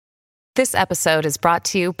This episode is brought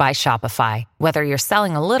to you by Shopify. Whether you're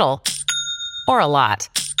selling a little or a lot,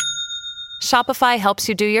 Shopify helps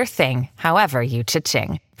you do your thing, however you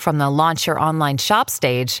cha-ching. From the launch your online shop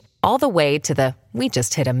stage, all the way to the we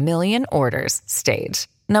just hit 1 million orders stage.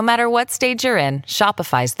 No matter what stage you're in,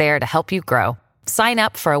 Shopify's there to help you grow. Sign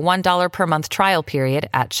up for a $1 per month trial period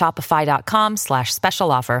at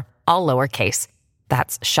shopify.com/special offer, all lowercase.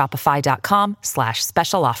 That's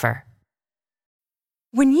shopify.com/special offer.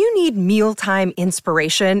 When you need mealtime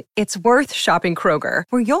inspiration, it's worth shopping Kroger,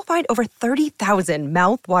 where you'll find over 30,000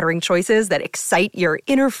 mouth-watering choices that excite your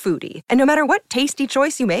inner foodie. And no matter what tasty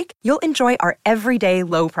choice you make, you'll enjoy our everyday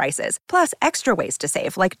low prices, plus extra ways to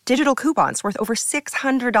save, like digital coupons worth over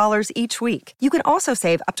 $600 each week. You can also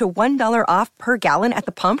save up to $1 off per gallon at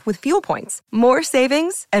the pump with fuel points. More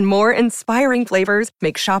savings and more inspiring flavors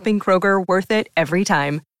make shopping Kroger worth it every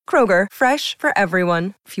time. Kroger, fresh for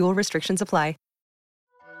everyone. Fuel restrictions apply.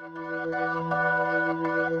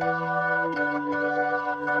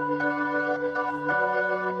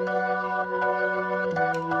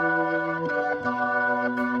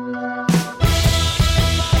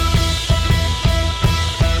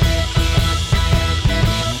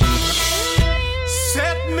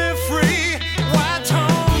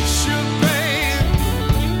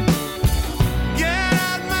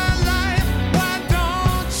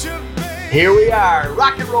 Here we are,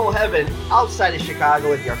 rock and roll heaven, outside of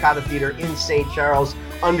Chicago at the Arcada Theater in St. Charles,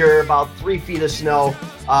 under about 3 feet of snow.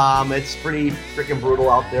 It's pretty freaking brutal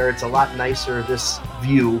out there. It's a lot nicer, this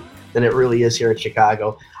view, than it really is here in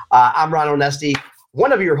Chicago. I'm Ron Onesti,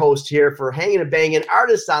 one of your hosts here for Hanging and Banging,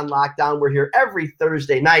 Artists on Lockdown. We're here every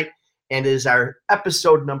Thursday night, and it is our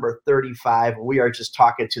episode number 35. We are just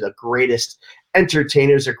talking to the greatest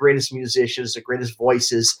entertainers, the greatest musicians, the greatest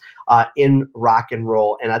voices in rock and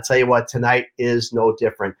roll. And I'll tell you what, tonight is no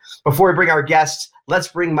different. Before we bring our guests, let's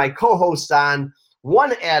bring my co-hosts on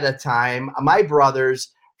one at a time. My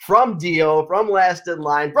brothers from Dio, from Last in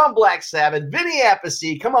Line, from Black Sabbath, Vinny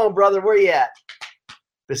Appice. Come on, brother, where you at?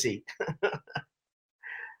 Appice.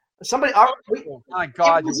 Somebody, oh my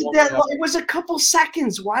God. It was a couple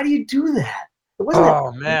seconds. Why do you do that? It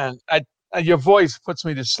wasn't man. Your voice puts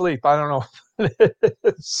me to sleep. I don't know.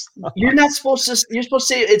 You're not supposed to. You're supposed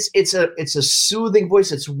to say it's a soothing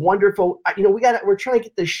voice. It's wonderful. We're trying to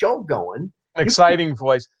get the show going. Exciting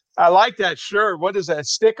voice. I like that shirt. What is that?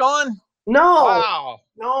 Stick on? No. Wow.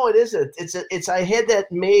 No, it isn't. I had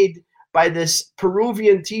that made by this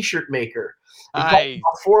Peruvian T-shirt maker. It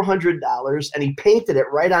cost $400, and he painted it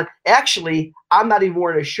right on. Actually, I'm not even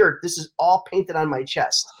wearing a shirt. This is all painted on my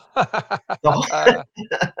chest.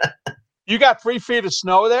 You got 3 feet of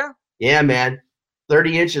snow there? Yeah, man.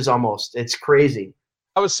 30 inches almost. It's crazy.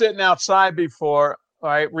 I was sitting outside before,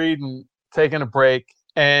 reading, taking a break,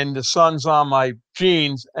 and the sun's on my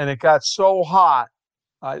jeans, and it got so hot,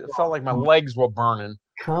 I felt like my legs were burning.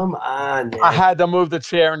 Come on, man. I had to move the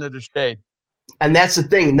chair into the shade. And that's the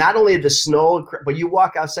thing. Not only the snow, but you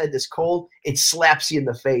walk outside this cold, it slaps you in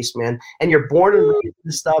the face, man. And you're born and raised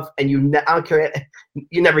this stuff, and I don't care.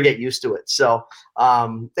 You never get used to it. So I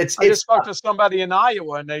just talked to somebody in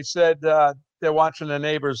Iowa, and they said they're watching the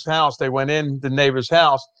neighbor's house. They went in the neighbor's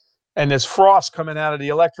house, and there's frost coming out of the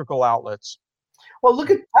electrical outlets. Well, look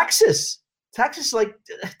at Texas. Texas, like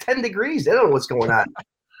 10 degrees. They don't know what's going on.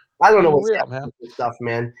 I don't know what's happening with this stuff,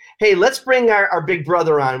 man. Hey, let's bring our big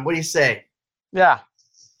brother on. What do you say? Yeah.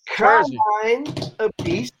 Carmine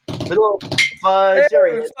Appice, little fuzz. Hey, there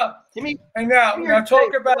he is. what's up? Give me. And now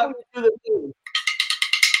talk about the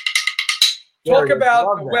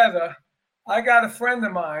weather. I got a friend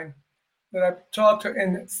of mine that I talked to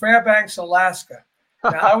in Fairbanks, Alaska.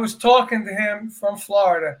 Now, I was talking to him from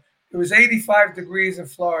Florida. It was 85 degrees in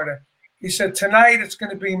Florida. He said, tonight it's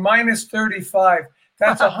going to be minus 35.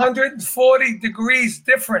 That's 140 degrees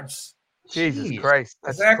difference. Jesus Christ.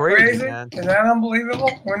 Is that crazy? Man. Is that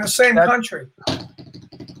unbelievable? We're in the same country.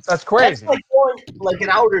 That's crazy. That's like going like in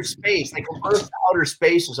outer space, like from Earth to outer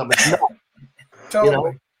space or something. Totally. You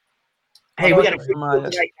know? Hey, we got to keep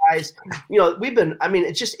tonight, guys.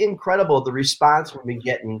 It's just incredible the response we've been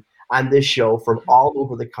getting on this show from all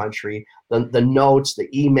over the country. The notes, the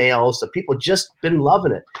emails, the people just been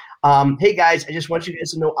loving it. Hey, guys, I just want you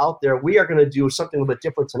guys to know out there, we are going to do something a little bit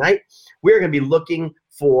different tonight. We're going to be looking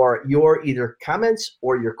for your either comments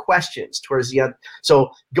or your questions towards the end.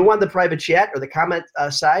 So go on the private chat or the comment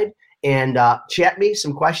side and chat me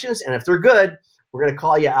some questions. And if they're good, we're going to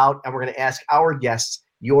call you out and we're going to ask our guests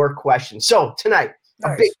your questions. So tonight,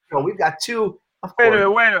 a big show. We've got two. Wait a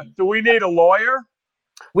minute. Do we need a lawyer?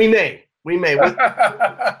 We may.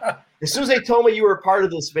 As soon as they told me you were a part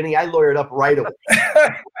of this, Vinny, I lawyered up right away.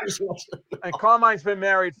 And Carmine's been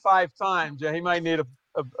married 5 times. Yeah, he might need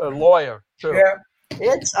a lawyer too. Yeah.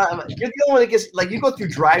 It's you're the only one that gets like you go through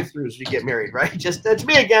drive-throughs when you get married, right? Just that's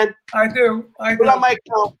me again. I do. Put on my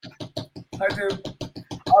account. I do.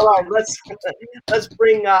 All right, let's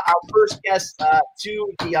bring our first guest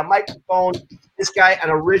to the microphone. This guy, an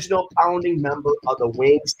original founding member of the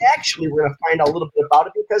Wings. Actually, we're going to find out a little bit about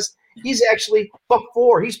it because he's actually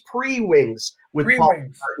before. He's pre-Wings with Paul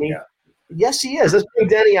McCartney. Yeah. Yes, he is. Let's bring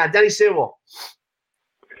Denny on. Denny Sewell.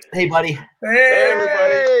 Hey, buddy. Hey,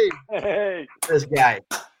 everybody. Hey. This guy.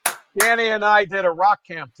 Danny and I did a rock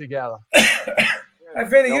camp together.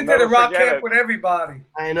 Vinny, you did a rock camp it. with everybody.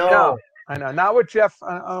 I know. No, I know. Not with Jeff.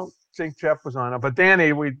 I don't think Jeff was on it, but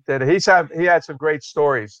Danny, we did. He had some great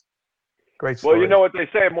stories. Great stories. Well, you know what they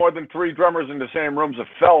say: more than 3 drummers in the same room's a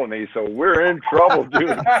felony. So we're in trouble,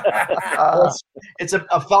 dude. It's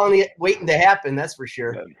a felony waiting to happen. That's for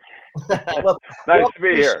sure. Well, Nice to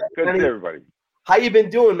be here. Good to see everybody. How you been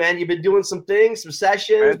doing, man? You been doing some things, some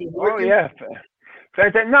sessions? Oh yeah.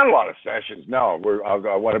 Not a lot of sessions. No,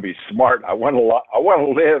 I want to be smart. I want to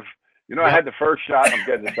live. You know, I had the first shot. I'm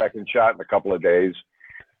getting the second shot in a couple of days,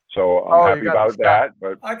 so I'm happy about that.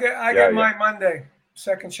 But I get mine Monday.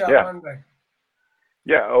 Second shot Monday.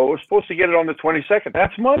 Yeah. Oh, we're supposed to get it on the 22nd.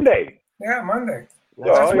 That's Monday. Yeah, Monday.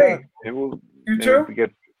 That's me. You too?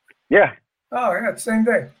 Yeah. Oh yeah, same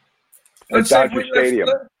day. At Dodger Stadium.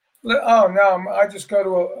 Oh no, I just go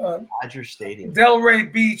to Dodger Stadium,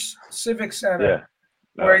 Delray Beach Civic Center,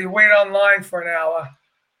 where you wait online for an hour.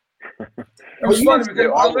 It was funny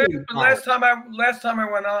because last time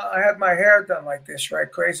I went on, I had my hair done like this,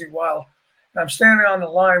 right, crazy wild. And I'm standing on the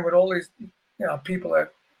line with all these, people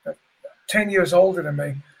that are 10 years older than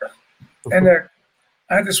me, and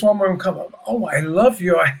I had this one woman come up. Oh, I love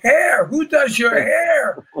your hair. Who does your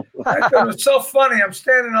hair? I thought it was so funny. I'm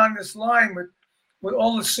standing on this line with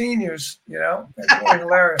all the seniors, It's really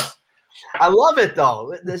hilarious. I love it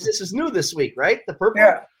though. This is new this week, right? The purple.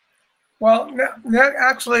 Yeah. Well, that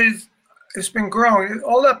actually it's been growing.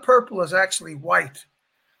 All that purple is actually white.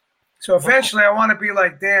 So eventually, I want to be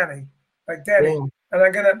like Danny, and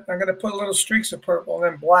I'm gonna put little streaks of purple and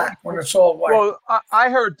then black when it's all white. Well,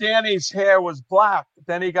 I heard Danny's hair was black,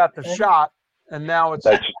 then he got the shot, and now it's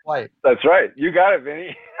white. That's right. You got it,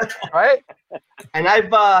 Vinny. Right? And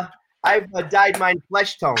I've dyed mine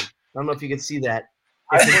flesh tone. I don't know if you can see that.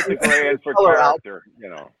 I put the gray in for character,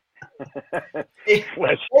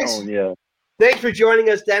 Flesh tone, yeah. Thanks for joining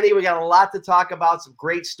us, Denny. We got a lot to talk about, some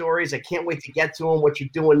great stories. I can't wait to get to them, what you're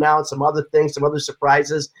doing now, and some other things, some other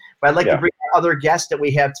surprises. But I'd like to bring our other guests that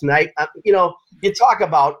we have tonight. You talk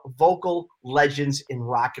about vocal legends in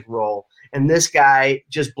rock and roll, and this guy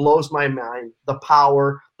just blows my mind. The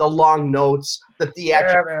power, the long notes, the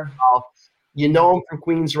theatrical. You know him from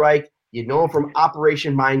Queensryche. You know him from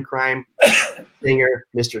Operation Mindcrime. Singer,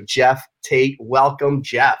 Mr. Geoff Tate. Welcome,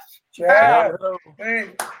 Jeff. Jeff. Hey.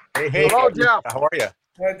 Hey. Hello, Jeff. How are you?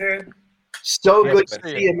 Hey, dude. So good to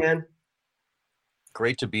see you, man.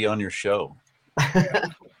 Great to be on your show.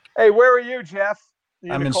 Hey, where are you, Jeff?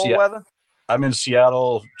 I'm in cold weather? I'm in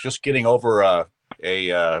Seattle, just getting over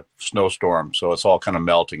a snowstorm, so it's all kind of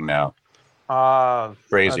melting now.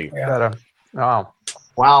 Crazy. Better. Oh.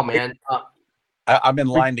 Wow, man. I'm in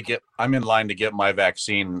line to get my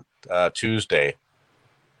vaccine Tuesday.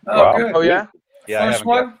 Oh, good. Oh, yeah? Yeah, First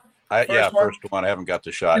one? First one. I haven't got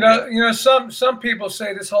the shot yet. Some people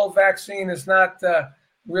say this whole vaccine is not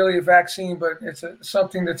really a vaccine, but it's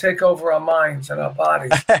something to take over our minds and our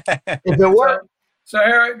bodies. If it works. So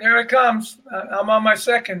here it comes. I'm on my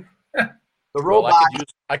second. The robot. Well,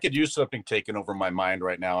 I could use something taking over my mind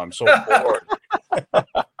right now. I'm so bored.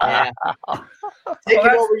 Yeah. Taking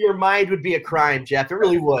over your mind would be a crime, Jeff. It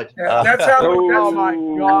really would. Yeah, that's how. Oh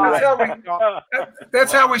my God.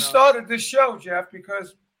 That's how we started this show, Jeff.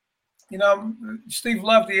 Because Steve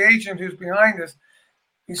Love, the agent who's behind us,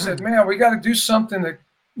 he said, "Man, we got to do something to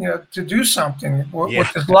do something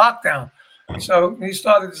with this lockdown." So he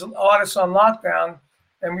started this Artists on Lockdown,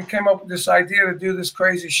 and we came up with this idea to do this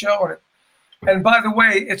crazy show. And by the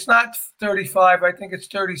way, it's not 35. I think it's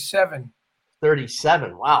 37.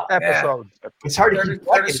 37. Wow. Episodes. Yeah. It's hard to keep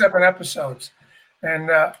 37 episodes.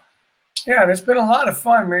 And and it's been a lot of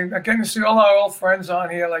fun. I mean, getting to see all our old friends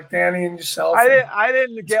on here, like Danny and yourself. I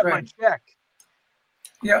didn't get my check.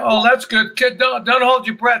 Yeah. Oh, that's good. Kid, don't hold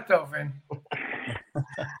your breath, though, Vin.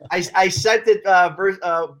 I sent it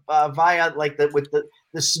via with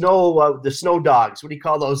the snow dogs. What do you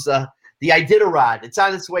call those? The Iditarod. It's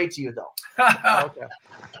on its way to you, though. Okay.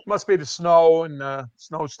 Must be the snow and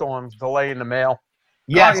snowstorms delaying the mail.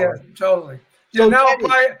 Yes. Oh, yeah, totally. Yeah, now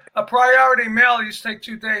a priority mail used to take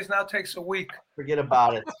 2 days, now takes a week. Forget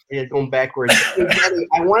about it. Yeah, going backwards. Kenny,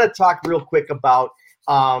 I want to talk real quick about,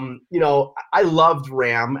 I loved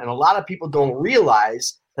Ram, and a lot of people don't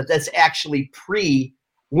realize that that's actually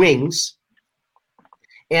pre-Wings,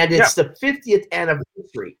 and it's the 50th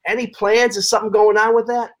anniversary. Any plans? Is something going on with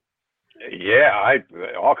that? Yeah,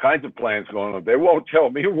 all kinds of plans going on. They won't tell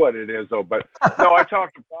me what it is, though. But no, I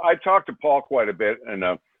talked to Paul quite a bit, and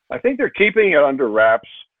I think they're keeping it under wraps.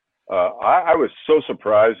 I was so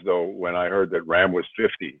surprised though when I heard that Ram was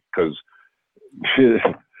 50, because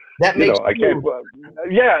that makes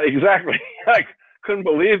yeah, exactly. I couldn't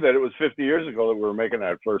believe that it was 50 years ago that we were making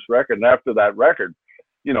that first record, and after that record,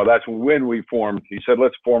 that's when we formed. He said,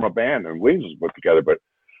 "Let's form a band," and Wings was put together.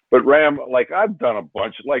 But Ram, like I've done a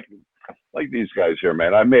bunch, like these guys here,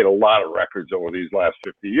 man. I made a lot of records over these last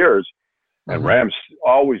 50 years, and Ram's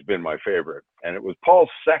always been my favorite. And it was Paul's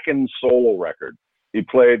second solo record. He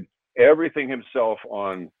played everything himself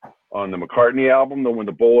on the McCartney album,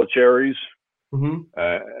 the Bowl of Cherries, and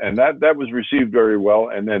that was received very well.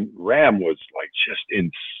 And then Ram was like just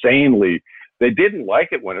insanely. They didn't like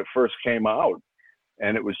it when it first came out,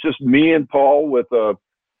 and it was just me and Paul with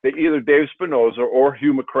either Dave Spinoza or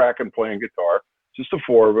Hugh McCracken playing guitar, just the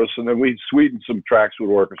four of us, and then we sweetened some tracks with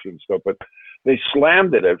orchestra and stuff. But they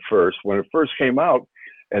slammed it at first when it first came out,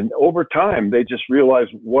 and over time they just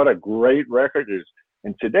realized what a great record it is.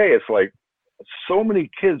 And today it's like so many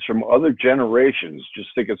kids from other generations just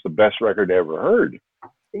think it's the best record they ever heard.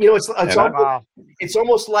 It's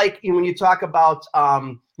almost like when you talk about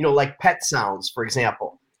like Pet Sounds, for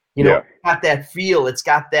example. It's got that feel. It's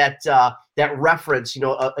got that reference.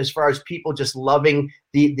 As far as people just loving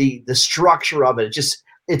the structure of it.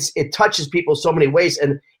 It touches people so many ways.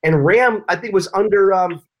 And Ram, I think, was under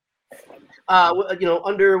what do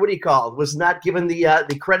you call it? Was not given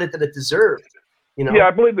the credit that it deserved. Yeah,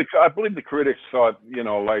 I believe the critics thought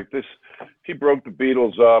like this. He broke the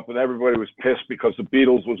Beatles up, and everybody was pissed because the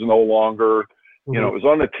Beatles was no longer. It was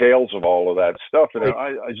on the tails of all of that stuff, and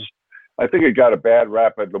I think it got a bad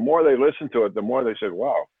rap. But the more they listened to it, the more they said,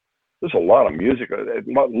 "Wow, there's a lot of music." A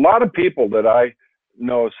lot of people that I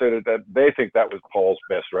know said that they think that was Paul's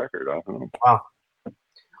best record. I don't know. Wow.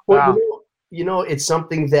 Well, it's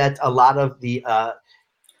something that a lot of the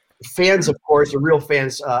fans, of course, the real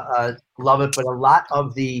fans, love it, but a lot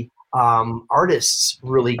of the artists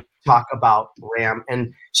really talk about Ram.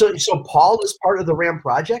 And so Paul is part of the Ram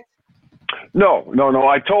project? No.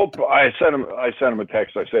 I sent him a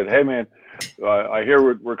text. I said, "Hey man, I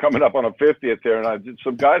hear we're coming up on a 50th here, and I did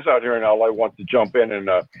some guys out here in LA want to jump in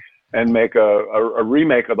and make a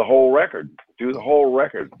remake of the whole record, do the whole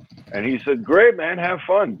record." And he said, "Great, man, have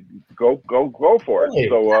fun, go for it."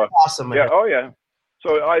 So awesome, man. Yeah, oh yeah.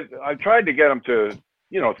 So I tried to get him to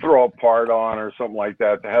throw a part on or something like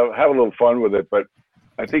that to have a little fun with it, but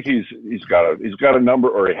I think he's got a number,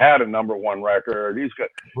 or he had a #1 record. He's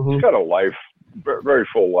got a life, very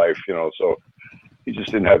full life, so he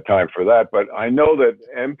just didn't have time for that. But I know that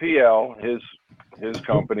MPL, his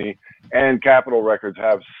company, and Capitol Records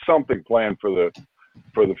have something planned for the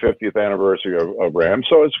 50th anniversary of Ram.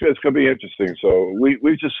 So it's going to be interesting. So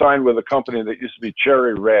we just signed with a company that used to be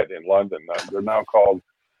Cherry Red in London. They're now called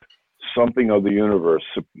Something of the Universe.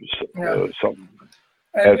 Something.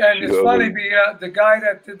 And it's funny, the guy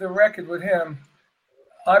that did the record with him,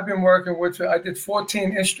 I've been working with. I did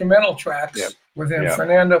 14 instrumental tracks with him.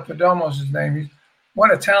 Fernando Perdomo's his name.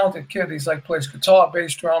 What a talented kid. He's plays guitar,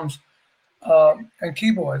 bass, drums, and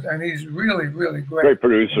keyboard, and he's really, really great. Great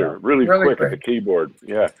producer, really quick great at the keyboard.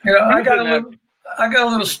 Yeah. I got a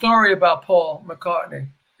little story about Paul McCartney.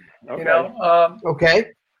 Okay.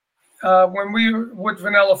 Okay. When we were with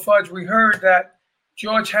Vanilla Fudge, we heard that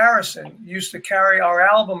George Harrison used to carry our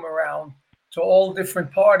album around to all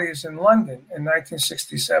different parties in London in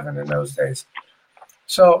 1967 in those days.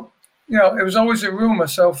 So, it was always a rumor.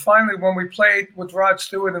 So finally, when we played with Rod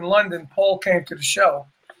Stewart in London, Paul came to the show.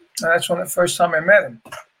 And that's the first time I met him.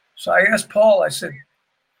 So I asked Paul, I said,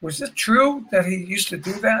 "Was it true that he used to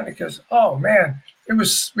do that?" And he goes, "Oh man, it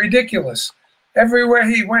was ridiculous. Everywhere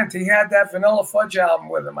he went, he had that Vanilla Fudge album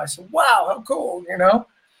with him." I said, "Wow, how cool,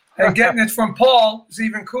 And getting it from Paul is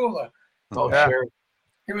even cooler. Oh, sure.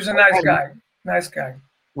 He was a nice guy. Nice guy.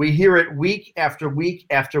 We hear it week after week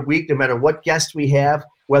after week, no matter what guest we have,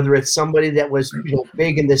 whether it's somebody that was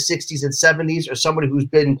big in the 60s and 70s or somebody who's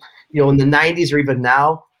been in the 90s or even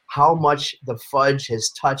now, how much the Fudge has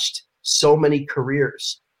touched so many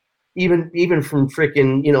careers. Even from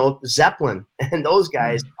freaking Zeppelin and those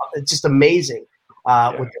guys. It's just amazing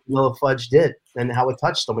what Vanilla Fudge did and how it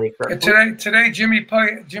touched so many careers. Today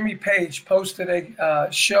Jimmy Page posted a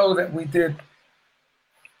show that we did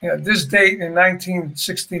this date in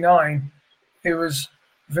 1969, it was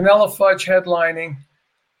Vanilla Fudge headlining,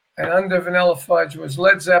 and under Vanilla Fudge was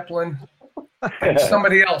Led Zeppelin and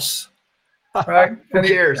somebody else, right? Who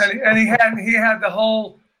cares? And he had the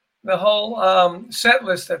whole set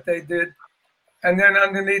list that they did, and then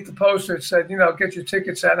underneath the poster it said, get your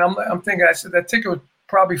tickets at. And I'm thinking, I said that ticket was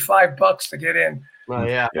probably $5 to get in. Well,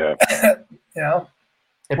 yeah.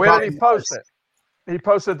 Where did he post it? He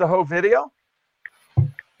posted the whole video?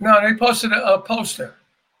 No, they posted a poster.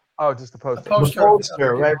 Oh, just a poster. A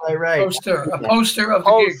poster. Right. A poster of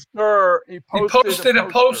the gig. He posted a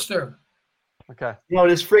poster. Okay.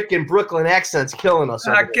 This freaking Brooklyn accent's killing us.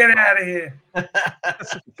 Get out of here.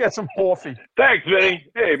 Get some coffee. Thanks, Vinny.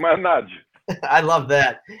 Hey, manaj. I love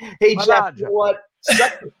that. Hey, Jeff, you know what?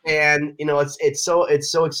 Such a fan. It's so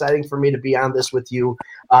exciting for me to be on this with you.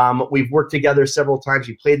 We've worked together several times.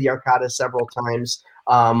 You played the Arcada several times.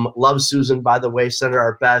 Love Susan, by the way, send her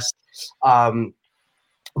our best.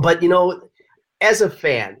 But as a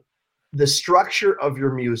fan, the structure of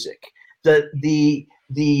your music, the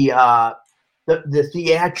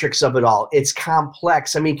theatrics of it all, it's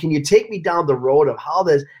complex. I mean, can you take me down the road of how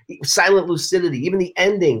the Silent Lucidity, even the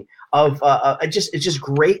ending of it's just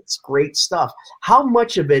great stuff. How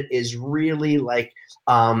much of it is really like,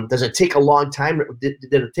 does it take a long time? Did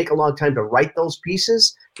it take a long time to write those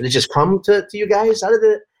pieces? Did it just come to you guys? How did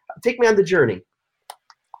it take me on the journey?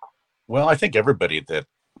 Well, I think everybody that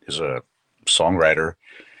is a songwriter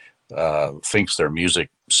thinks their music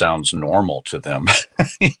sounds normal to them.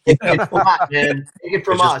 Come on, man. Take it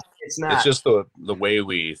from us. It's not. It's just the way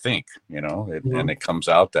we think, and it comes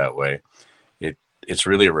out that way. It's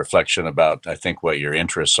really a reflection about, I think, what your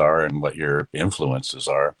interests are and what your influences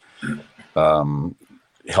are.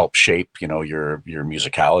 Help shape, your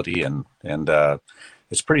musicality, and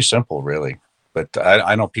it's pretty simple, really. But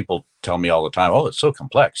I know people tell me all the time, "Oh, it's so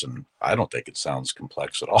complex," and I don't think it sounds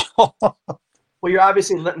complex at all. Well, you're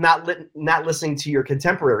obviously not listening to your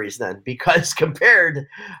contemporaries then, because compared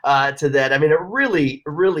to that, I mean, it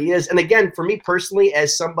really is. And again, for me personally,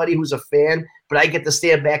 as somebody who's a fan, but I get to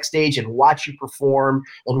stand backstage and watch you perform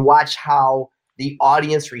and watch how the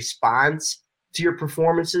audience responds to your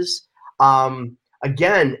performances.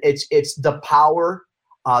 Again, it's the power,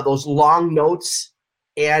 those long notes,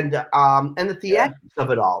 and the theatrics of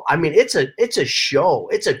it all. I mean, it's a show.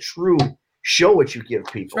 It's a true show what you give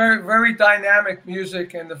people. Very, very dynamic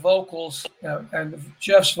music, and the vocals, and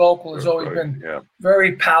Jeff's vocal has always been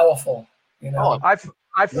very powerful. I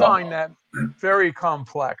find that very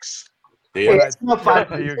complex. Yeah. You guys.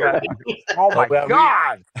 Oh my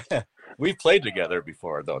God! We've played together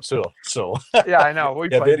before, though, too. So yeah, I know.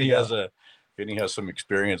 Vinny has some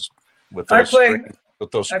experience with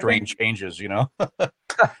those strange changes,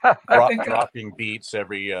 dropping beats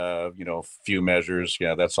every few measures.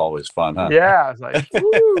 Yeah, that's always fun, huh? Yeah, it's like,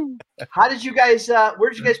 woo. How did you guys? Where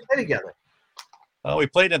did you guys play together? We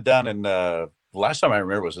played it down in. Last time I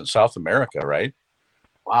remember was in South America, right?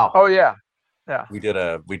 Wow. Oh yeah. We did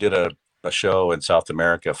a show in South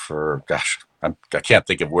America for I can't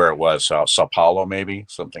think of where it was. Sao Paulo, maybe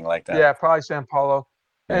something like that. Yeah, probably Sao Paulo.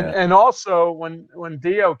 And also when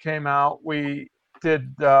Dio came out, we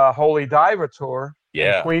did Holy Diver tour.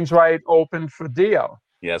 Yeah. Queensryche opened for Dio.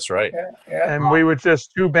 Yeah, that's right. Yeah. And we were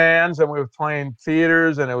just two bands, and we were playing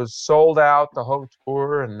theaters, and it was sold out the whole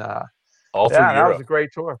tour, and all through Europe. That was a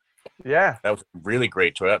great tour. Yeah, that was a really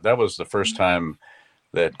great tour. That was the first time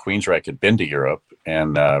that Queensryche had been to Europe,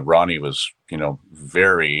 and Ronnie was,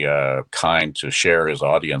 very kind to share his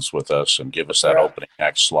audience with us and give us that opening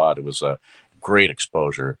act slot. It was a great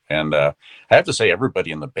exposure, and I have to say,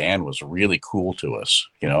 everybody in the band was really cool to us.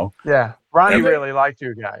 Yeah, Ronnie really liked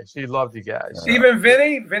you guys. He loved you guys. Even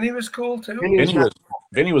Vinny was cool too.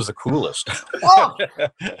 Vinny was the coolest. Oh!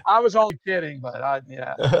 I was only kidding, but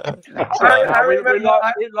yeah.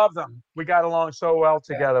 We loved them. We got along so well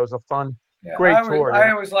together. It was a fun, great tour.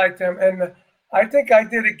 I always liked them, and I think I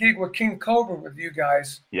did a gig with King Cobra with you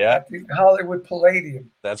guys. Yeah. At the Hollywood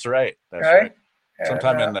Palladium. That's right. That's right.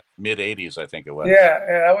 Sometime in the mid '80s, I think it was. Yeah,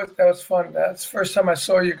 that was fun. That's the first time I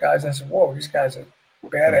saw you guys. I said, "Whoa, these guys are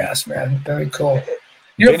badass, man. Very cool."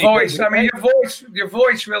 Your voice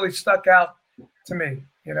really stuck out to me.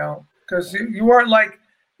 Because you weren't like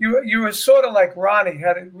you were sort of like Ronnie,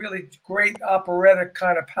 had a really great operatic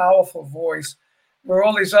kind of powerful voice, where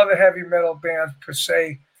all these other heavy metal bands per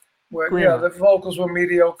se, where the vocals were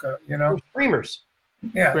mediocre. Screamers.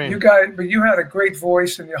 Yeah, you guys, but you had a great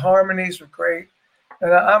voice, and your harmonies were great.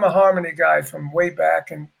 And I'm a harmony guy from way back,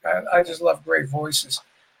 and I just love great voices.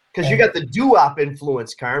 Because you got the doo-wop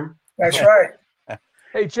influence, Carm. That's right.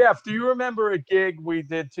 Hey, Jeff, do you remember a gig we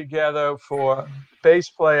did together for bass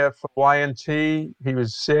player for Y&T? He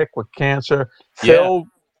was sick with cancer. Phil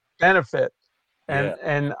Benefit.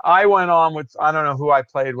 And I went on with, I don't know who I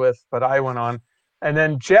played with, but I went on. And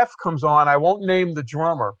then Jeff comes on. I won't name the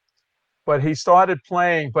drummer, but he started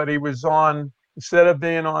playing, but he was on, instead of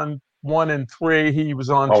being on 1 and 3, he was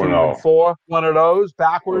on 2 and 4, one of those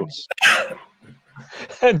backwards.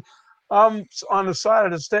 And I'm on the side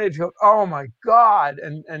of the stage, go, oh my God.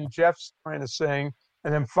 And Jeff's trying to sing.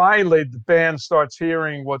 And then finally the band starts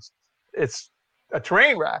hearing it's a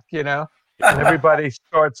train wreck, you know, and everybody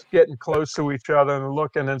starts getting close to each other and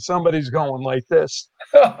looking, and somebody's going like this,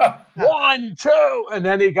 1, 2. And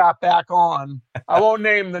then he got back on. I won't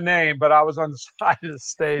name the name, but I was on the side of the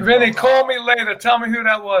stage. Vinny, call me later. Tell me who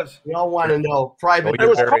that was. We all want to know. Private. It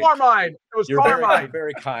was Carmine. It was Carmine.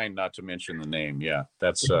 Very kind not to mention the name. Yeah,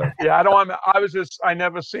 that's. Yeah, I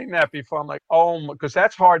never seen that before. I'm like, oh, because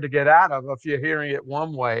that's hard to get out of if you're hearing it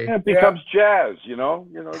one way. Yeah, it becomes jazz, you know.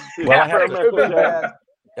 Well,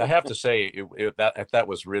 I have to say that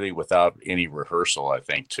was really without any rehearsal, I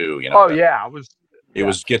think, too. You know. Oh yeah, it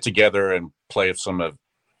was get together and play some of,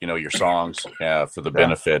 you know, your songs for the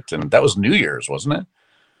benefit, and that was New Year's, wasn't it?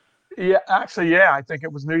 Yeah, actually, yeah, I think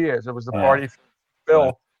it was New Year's. It was the party for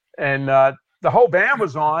Bill, and the whole band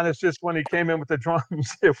was on. It's just when he came in with the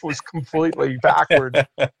drums, it was completely backwards.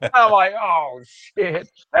 I'm like, oh shit.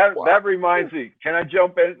 That reminds me. Can I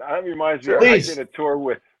jump in? That reminds me. Please. I did a tour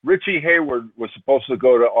with Richie Hayward. Was supposed to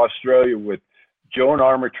go to Australia with Joan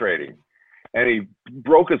Armour Trading, and he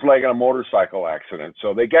broke his leg in a motorcycle accident.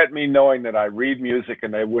 So they got me knowing that I read music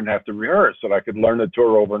and they wouldn't have to rehearse, so I could learn the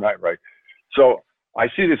tour overnight, right? So I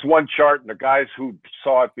see this one chart, and the guys who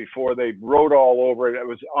saw it before, they wrote all over it. It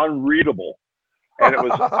was unreadable. And it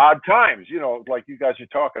was odd times, you know, like you guys are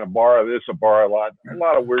talking, a bar of this, a bar of a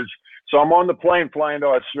lot of words. So I'm on the plane flying to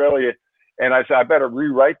Australia, and I said, I better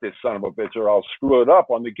rewrite this son of a bitch or I'll screw it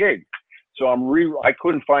up on the gig. So I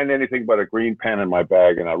couldn't find anything but a green pen in my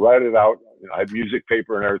bag, and I write it out. You know, I had music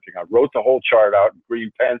paper and everything. I wrote the whole chart out in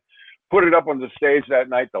green pen, put it up on the stage that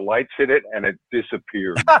night. The lights hit it, and it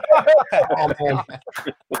disappeared. Oh, man.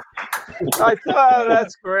 I thought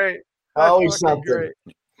that's great. That's Always something. great.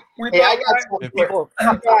 Hey, I got some People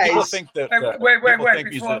guys. think that. Wait.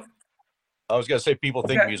 I was going to say people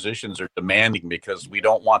think musicians are demanding because we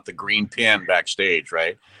don't want the green pin backstage,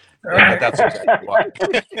 right? But that's exactly why.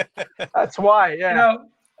 That's why, yeah. You know,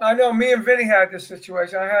 I know me and Vinny had this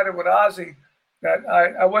situation. I had it with Ozzy that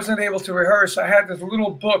I wasn't able to rehearse. I had this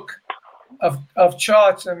little book of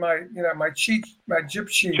charts and my gyp sheets.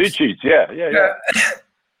 Cheat sheets, yeah.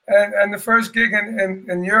 And the first gig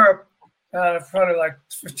in Europe, in front of like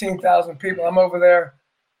 15,000 people, I'm over there,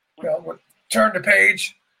 you know, turn the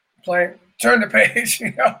page, playing, turn the page,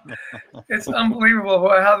 you know. It's unbelievable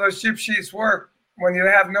how those gyp sheets work when you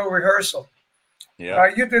have no rehearsal. Yeah.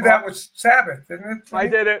 You did that with Sabbath, didn't it? I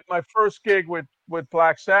did it. My first gig with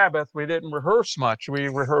Black Sabbath, we didn't rehearse much. We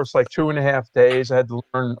rehearsed like 2.5 days. I had to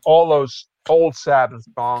learn all those old Sabbath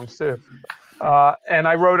songs too. And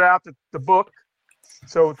I wrote out the book.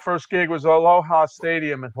 So the first gig was Aloha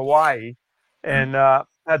Stadium in Hawaii, and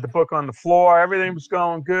had the book on the floor. Everything was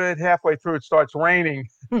going good. Halfway through, it starts raining,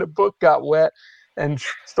 and the book got wet and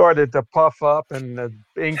started to puff up, and the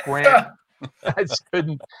ink ran. I just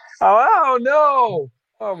couldn't. Oh no!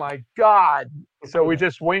 Oh my God! So we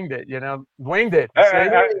just winged it. Winged it.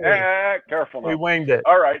 Careful now. We winged it.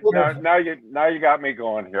 All right, now you got me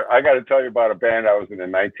going here. I got to tell you about a band I was in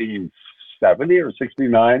 1970 or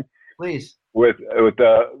 69. Please. With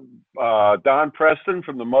Don Preston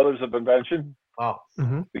from the Mothers of Invention. Oh.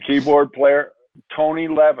 Mm-hmm. The keyboard player, Tony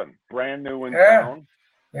Levin, brand new in town.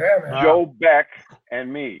 Yeah, man. Joe Beck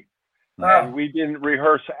and me. And we didn't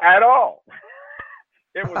rehearse at all.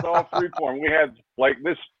 It was all freeform. We had like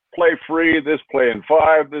this play free, this play in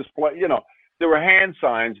 5, this play, there were hand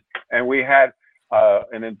signs, and we had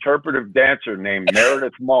an interpretive dancer named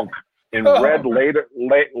Meredith Monk in red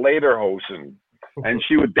lederhosen, and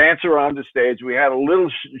she would dance around the stage. We had a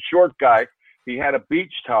little short guy. He had a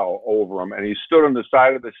beach towel over him, and he stood on the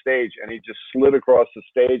side of the stage, and he just slid across the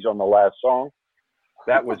stage on the last song.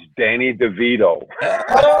 That was Danny DeVito.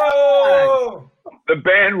 Oh! The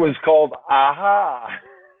band was called Aha.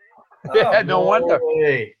 Yeah, no wonder.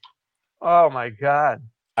 Oh my God!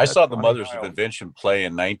 I saw the Mothers of Invention play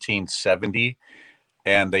in 1970,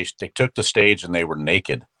 and they took the stage and they were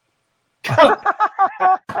naked. I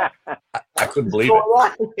couldn't believe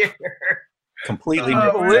it. Completely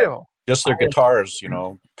real. Just their guitars,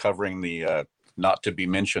 covering the not to be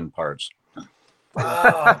mentioned parts.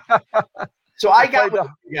 So I got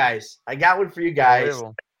one for you guys.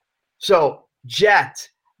 So Jet,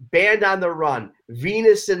 Band on the Run,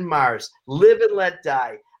 Venus and Mars, Live and Let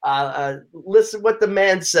Die, Listen What the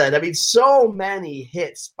Man Said. I mean, so many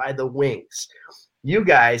hits by the Wings. You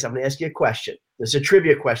guys, I'm going to ask you a question. This is a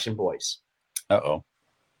trivia question, boys. Uh-oh.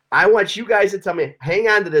 I want you guys to tell me, hang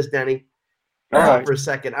on to this, Denny, for a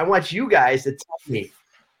second. I want you guys to tell me,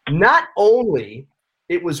 not only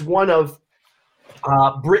it was one of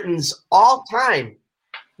Britain's all-time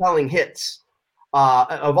selling hits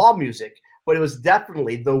of all music, but it was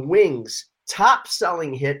definitely the Wings'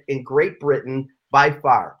 top-selling hit in Great Britain by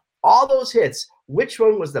far. All those hits, which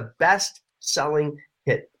one was the best-selling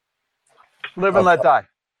hit? Live and Let Die.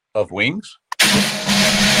 Of Wings?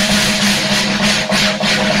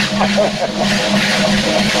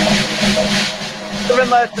 Live and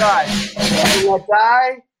Let Die. Live and Let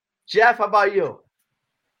Die. Jeff, how about you?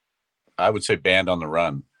 I would say Band on the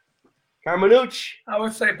Run. Carmenucci? I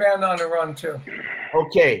would say Band on the Run, too.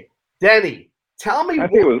 Okay. Denny, tell me I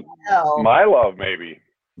think it was My Love, maybe.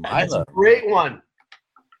 My Love. Great one.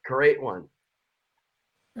 Great one.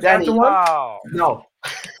 Is that the one? Wow. No.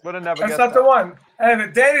 Would have never That's guessed not that. the one. And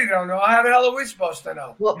if Danny don't know, how the hell are we supposed to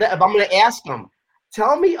know? Well, I'm going to ask him.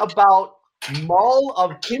 Tell me about Mull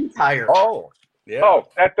of Kintyre. Oh, yeah. Oh,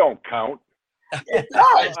 that don't count. It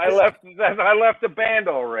does. I left the band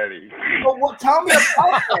already. Well, tell me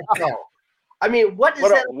about that, though. I mean, what is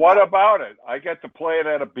that? What about it? I get to play it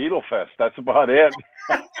at a Beatle Fest. That's about it.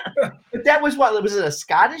 But that was what? Was it a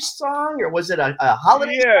Scottish song or was it a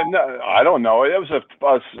holiday song? No, I don't know. It was a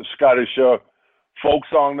Scottish folk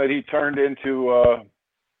song that he turned into a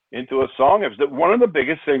song. It was one of the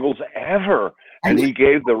biggest singles ever. And he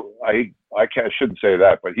gave I shouldn't say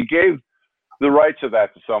that, but he gave the rights of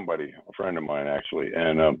that to somebody, a friend of mine actually.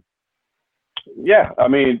 And it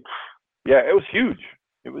was huge.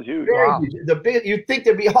 It was huge. Very huge. You'd think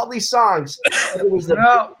there'd be all these songs. It was the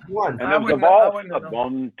big one. And it was the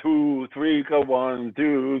 1, 2, 3, go 1,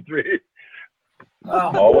 2, 3.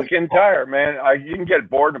 All the Kintyre, man. You can get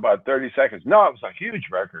bored in about 30 seconds. No, it was a huge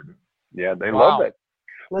record. Yeah, they loved it.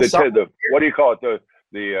 What do you call it?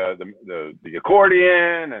 The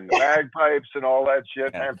accordion and the bagpipes and all that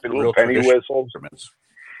shit, man. Little penny whistles. Yeah,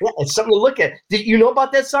 it's something to look at. Did you know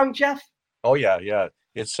about that song, Jeff? Oh yeah.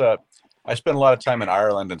 It's I spent a lot of time in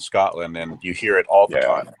Ireland and Scotland, and you hear it all the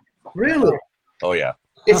time. Really? Oh yeah.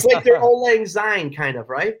 It's like their Old Lang Syne, kind of,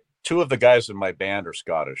 right? Two of the guys in my band are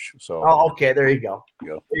Scottish, so. Oh, okay. There you go.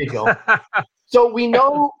 There you go. So we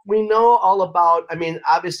know all about. I mean,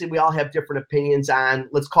 obviously, we all have different opinions on.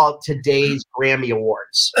 Let's call it today's Grammy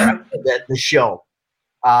Awards, the show.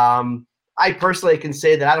 I personally can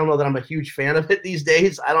say that I don't know that I'm a huge fan of it these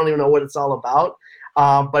days. I don't even know what it's all about.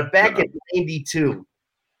 But back in '92,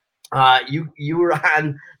 you were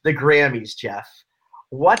on the Grammys, Jeff.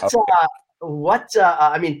 I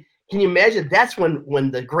mean, can you imagine? That's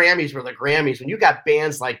when the Grammys were the Grammys. When you got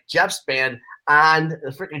bands like Jeff's band on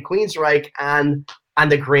the freaking Queensryche on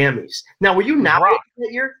the Grammys. Now, were you nominated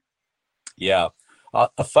that year? Yeah.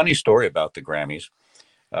 A funny story about the Grammys.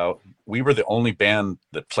 We were the only band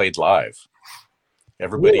that played live.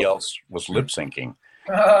 Everybody else was lip syncing.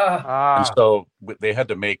 And so they had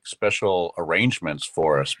to make special arrangements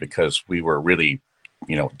for us because we were really,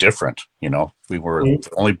 different. We were the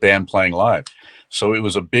only band playing live. So it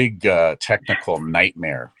was a big technical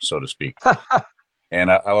nightmare, so to speak. And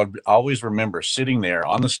I would always remember sitting there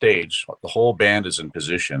on the stage, the whole band is in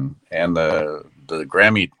position, and the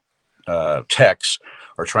Grammy techs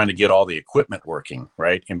are trying to get all the equipment working,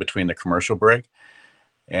 right, in between the commercial break.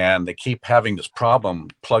 And they keep having this problem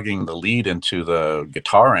plugging the lead into the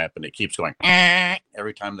guitar amp, and it keeps going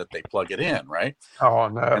every time that they plug it in, right? Oh,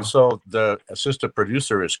 no. And so the assistant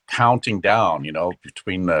producer is counting down,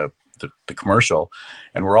 between the commercial,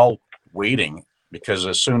 and we're all waiting because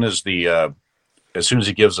as soon as he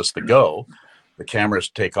gives us the go, the cameras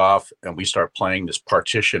take off and we start playing. This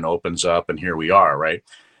partition opens up and here we are, right?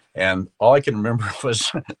 And all I can remember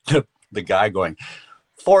was the guy going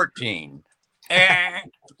 14, 13,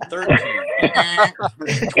 12.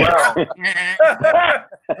 And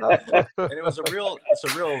it's a real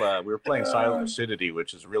we were playing Silent Lucidity,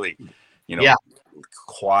 which is really,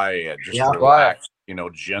 quiet, just relaxed,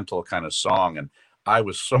 gentle kind of song. And I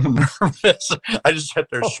was so nervous. I just sat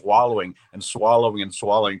there swallowing,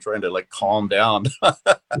 trying to calm down.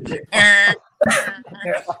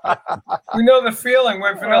 You know the feeling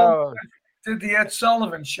when Vanilla did the Ed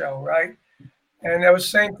Sullivan Show, right? And that was the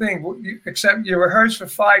same thing, except you rehearsed for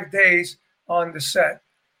 5 days on the set.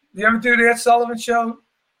 You ever do the Ed Sullivan Show,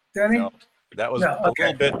 Denny? No, that was a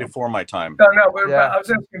little bit before my time. No, but I was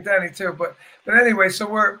asking Denny too. But anyway,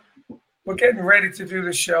 so we're getting ready to do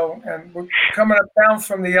the show, and we're coming up down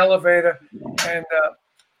from the elevator, and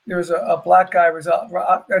there was a black guy was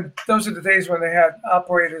and those are the days when they had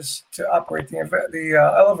operators to operate the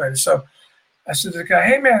elevator. So I said to the guy,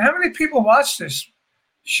 "Hey man, how many people watch this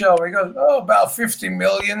show?" He goes, "Oh, about 50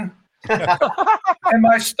 million." And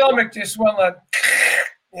my stomach just went like,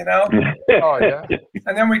 you know. Oh yeah.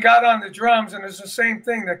 And then we got on the drums, and it's the same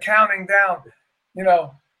thing. They're counting down,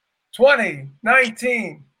 20,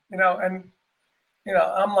 19, and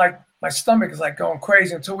I'm like, my stomach is like going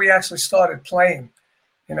crazy until we actually started playing,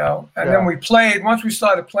 and then we played. Once we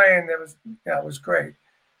started playing, it was great.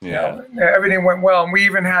 Yeah. Everything went well, and we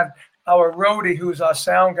even had our roadie, who's our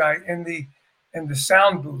sound guy, in the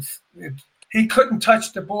sound booth. He couldn't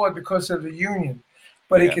touch the board because of the union,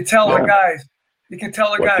 but he could tell the guys. He could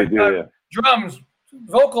tell the guys, drums,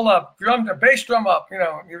 vocal up, bass drum up.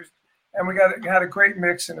 And we had a great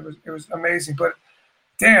mix, and it was amazing. But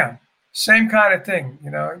damn, same kind of thing.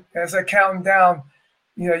 As they're counting down,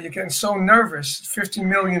 you're getting so nervous. 50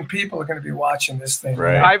 million people are going to be watching this thing.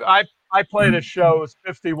 Right. I played a show with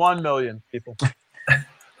 51 million people.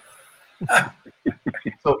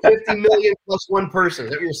 So 50 million plus one person.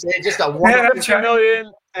 Is that what you're saying? Just a one. 50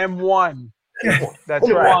 million and one. That's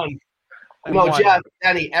right. Jeff,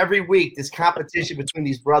 Danny, every week this competition between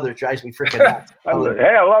these brothers drives me freaking nuts. I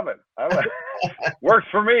love it. Works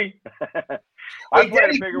for me. I play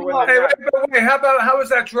a bigger one. Wait, how was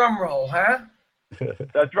that drum roll, huh?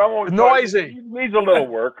 That drum roll was noisy. Needs a little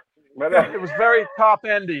work. But, it was very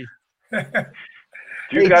top-endy. Do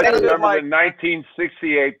you guys remember the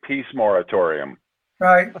 1968 peace moratorium?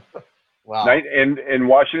 Right. Wow. In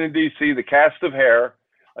Washington, D.C., the cast of Hair,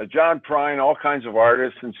 John Prine, all kinds of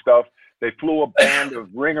artists and stuff, they flew a band of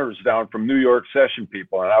ringers down from New York session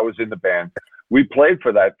people, and I was in the band. We played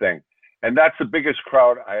for that thing. And that's the biggest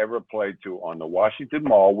crowd I ever played to on the Washington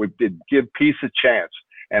Mall. We did Give Peace a Chance,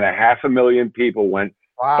 and 500,000 people went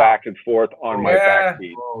back and forth on my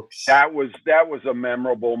backbeat. That was a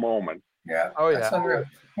memorable moment. Yeah. Oh, yeah. That's unreal.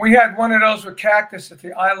 We had one of those with Cactus at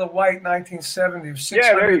the Isle of Wight, 1970.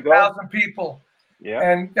 600,000 people. Yeah.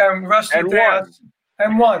 And Rusty Dance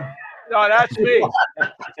and one. No, that's me.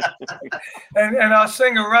 and our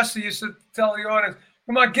singer Rusty used to tell the audience,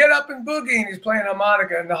 "Come on, get up and boogie," and he's playing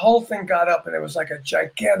harmonica, and the whole thing got up, and it was like a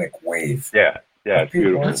gigantic wave. Yeah, it's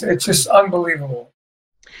beautiful. It's just unbelievable.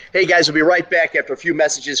 Hey guys, we'll be right back after a few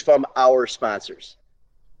messages from our sponsors.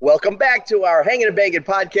 Welcome back to our Hangin' and Bangin'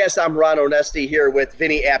 podcast. I'm Ron Onesti here with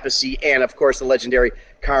Vinny Appice and, of course, the legendary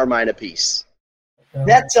Carmine Appice.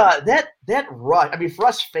 That rush, I mean, for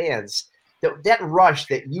us fans, that rush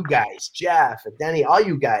that you guys, Jeff and Denny, all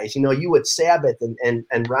you guys, you with Sabbath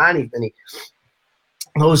and Ronnie, Vinny,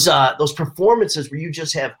 those performances where you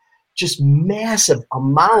just have just massive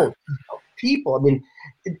amount of people. I mean,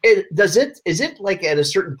 is it like at a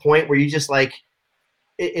certain point where you just like,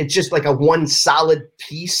 it's just like a one solid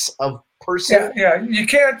piece of person? Yeah. You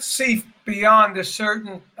can't see beyond a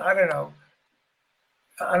certain, I don't know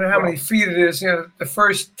how many feet it is, the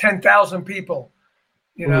first 10,000 people,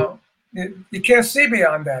 you can't see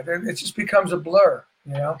beyond that. It just becomes a blur,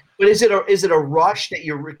 But is it a rush that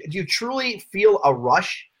do you truly feel a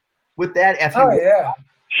rush with that? Yeah.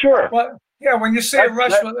 Sure. Well, yeah, when you see a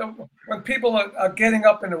rush, when people are getting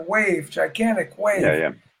up in a wave, gigantic wave.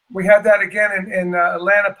 Yeah. We had that again in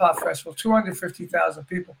Atlanta Pop Festival, 250,000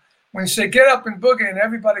 people. When you say get up and boogie and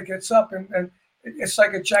everybody gets up and it's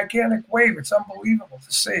like a gigantic wave. It's unbelievable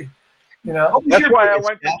to see, That's why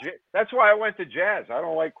I went to jazz. I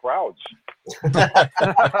don't like crowds.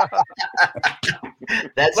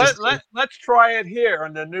 Let's try it here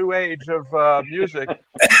in the new age of music.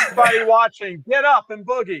 Everybody watching, get up and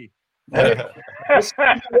boogie.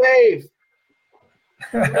 Wave.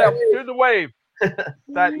 Do the wave.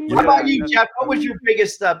 What about you, Jeff? What was your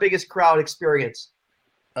biggest crowd experience?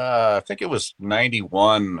 I think it was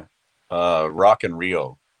 91 Rock in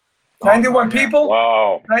Rio. 91 people?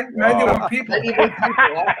 Wow. 91 people. 91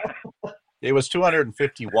 people. It was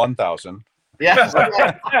 251,000.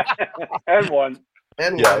 Yeah. And one.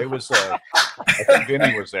 Yeah, it was. I think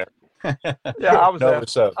Vinny was there. Yeah, I was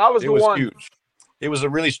there. I was the one. Huge. It was a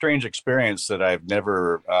really strange experience that I've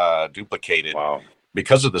never duplicated. Wow.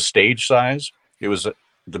 Because of the stage size. It was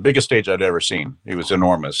the biggest stage I'd ever seen. It was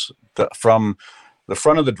enormous. From the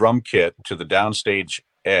front of the drum kit to the downstage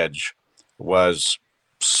edge was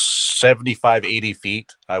 75, 80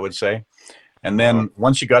 feet, I would say. And then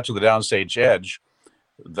once you got to the downstage edge,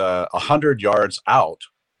 the 100 yards out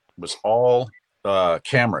was all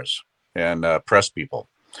cameras and press people.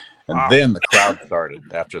 And then the crowd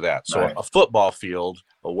started after that. So a football field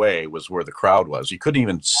away was where the crowd was. You couldn't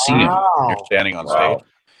even see them. You're standing on stage.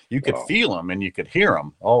 You could feel them and you could hear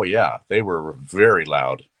them. Oh yeah, they were very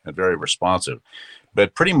loud and very responsive.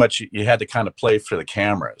 But pretty much you had to kind of play for the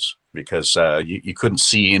cameras because you couldn't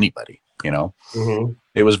see anybody. Mm-hmm.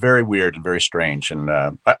 It was very weird and very strange, and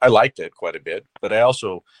I liked it quite a bit. But I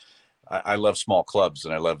also I love small clubs,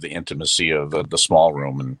 and I love the intimacy of the small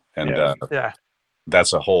room, and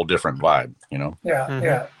that's a whole different vibe. Yeah, Mm-hmm.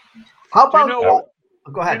 yeah. How about?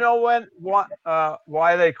 Go ahead. You know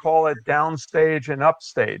why they call it downstage and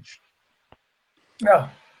upstage? No.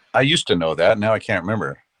 I used to know that. Now I can't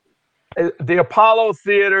remember. The Apollo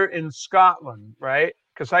Theater in Scotland, right?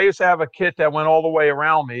 Because I used to have a kit that went all the way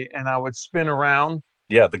around me, and I would spin around.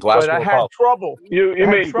 Yeah, the Glasgow. But I had trouble. You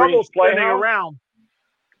mean trouble spinning Playhouse? around.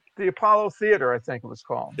 The Apollo Theater, I think it was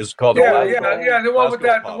called. It's called Yeah, the the one with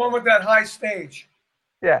that, Apollo. the one with that high stage.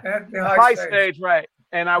 Yeah, The high stage, right?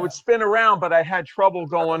 And I would spin around, but I had trouble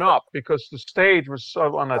going up because the stage was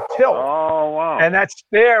so on a tilt. Oh, wow. And that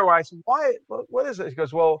stair, I said, "Why? What is it?" He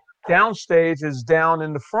goes, "Well, downstage is down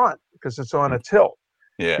in the front because it's on a tilt."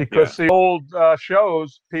 Yeah. Because the old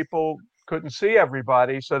shows, people couldn't see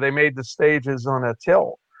everybody, so they made the stages on a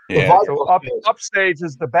tilt. Yeah. So upstage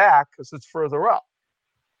is the back because it's further up.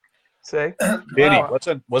 See, Vinny,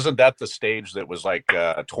 wasn't that the stage that was like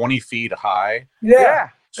 20 feet high? Yeah.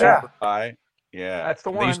 Super high. Yeah, that's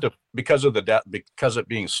the one. They used to, because it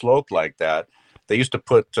being sloped like that, they used to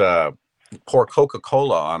pour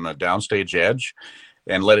Coca-Cola on the downstage edge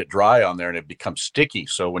and let it dry on there, and it becomes sticky.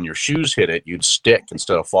 So when your shoes hit it, you'd stick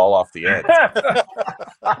instead of fall off the edge. Hey,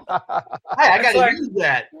 I got to use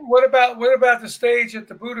that. What about the stage at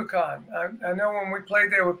the Budokan? I know when we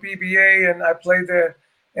played there with BBA, and I played there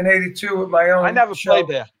in '82 with my own. I never played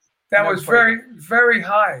there. That was very, very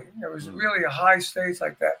high. It was really a high stage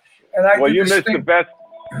like that. And you missed the best.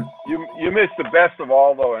 You missed the best of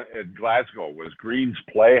all though at Glasgow was Green's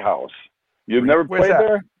Playhouse. You've never played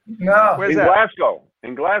there? No. Where's in that? Glasgow.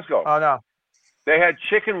 In Glasgow. Oh no. They had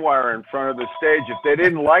chicken wire in front of the stage. If they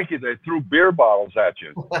didn't like it, they threw beer bottles at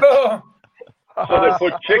you. Oh. So they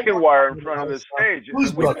put chicken wire in front of the stage.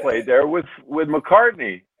 And we played there with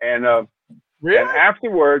McCartney. And Really? and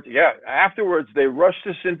afterwards they rushed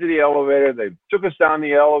us into the elevator. They took us down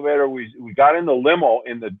the elevator. We got in the limo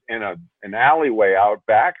in an alleyway out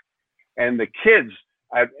back, and the kids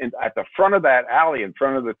at the front of that alley in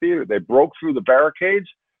front of the theater, they broke through the barricades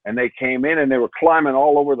and they came in and they were climbing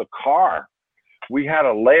all over the car. We had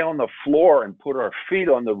to lay on the floor and put our feet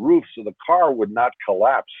on the roof so the car would not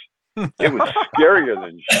collapse. It was scarier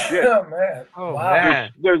than shit. Oh man! Oh Wow. man!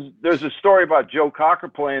 There's a story about Joe Cocker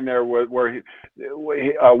playing there where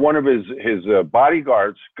one of his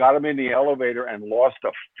bodyguards got him in the elevator and lost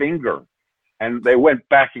a finger, and they went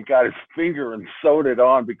back and got his finger and sewed it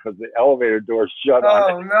on because the elevator door shut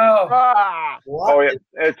on Oh it. no! Oh yeah,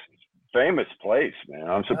 it's a famous place, man.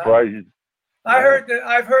 I'm surprised.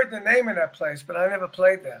 I've heard the name of that place, but I never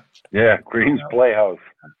played there. Yeah, Green's Playhouse.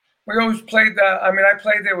 We always played that. I mean, I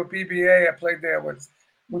played there with BBA. We played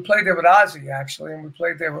there with Ozzy actually, and we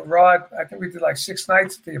played there with Rod. I think we did like 6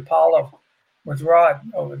 nights at the Apollo with Rod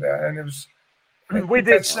over there, and it was. We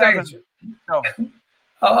did 7. No.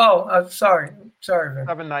 Sorry, Vin.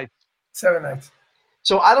 7 nights. 7 nights.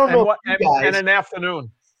 So I don't know. And an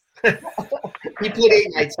afternoon. He played 8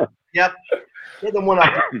 nights. Yep. Hit them one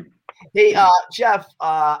up. Hey, Jeff.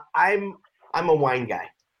 I'm a wine guy.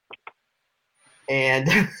 And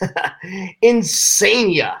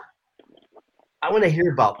Insania. I want to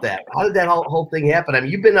hear about that. How did that whole thing happen? I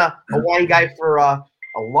mean, you've been a wine guy for a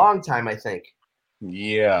long time, I think.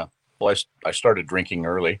 Yeah. Well, I started drinking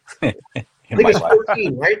early. I think it's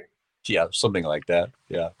 14, right? Yeah, something like that.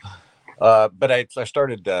 Yeah. But I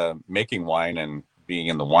started making wine and being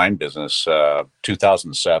in the wine business.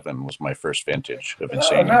 2007 was my first vintage of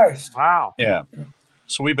Insania. Oh, nice. Wow. Yeah.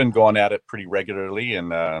 So we've been going at it pretty regularly, and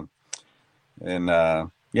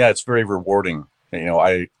yeah, it's very rewarding. You know,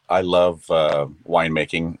 I love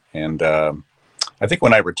winemaking, and I think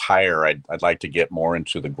when I retire, I'd like to get more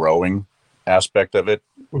into the growing aspect of it,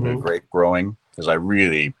 the grape growing, because I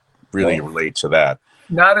really relate to that.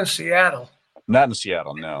 Not in Seattle. Not in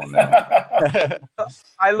Seattle, no.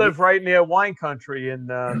 I live right near wine country in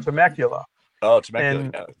Temecula. Oh,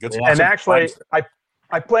 Temecula, yeah. Good And actually,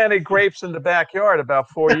 I planted grapes in the backyard about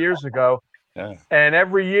 4 years ago. Yeah. And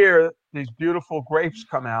every year, these beautiful grapes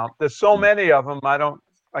come out. There's so many of them.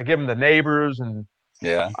 I give them to neighbors, and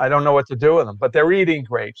I don't know what to do with them. But they're eating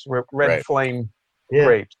grapes, red flame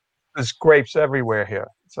grapes. There's grapes everywhere here,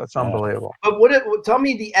 so it's unbelievable. But tell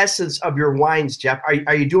me the essence of your wines, Jeff.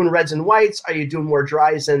 Are you doing reds and whites? Are you doing more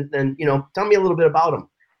dries? And tell me a little bit about them.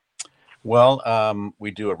 Well,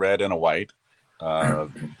 we do a red and a white.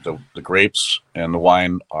 The grapes and the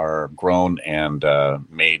wine are grown and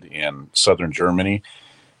made in southern Germany,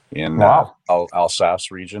 in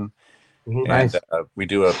Alsace region. Mhm. And Nice. we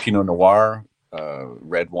do a Pinot Noir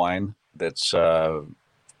red wine that's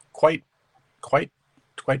quite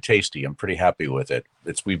tasty. I'm pretty happy with it.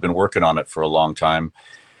 We've been working on it for a long time.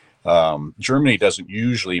 Germany doesn't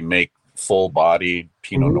usually make full-bodied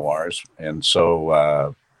Pinot Noirs, and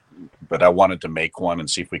so but I wanted to make one and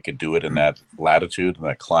see if we could do it in that latitude and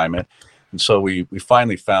that climate. And so we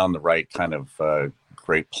finally found the right kind of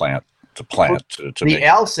grape plant to plant to The make.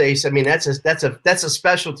 Alsace, I mean, that's a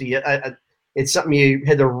specialty. It's something you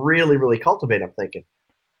had to really, really cultivate, I'm thinking.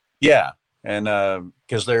 Yeah, and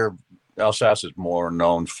because Alsace is more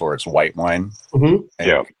known for its white wine. Mhm.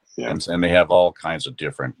 And they have all kinds of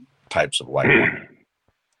different types of white wine.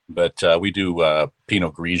 But we do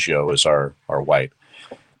Pinot Grigio as our white.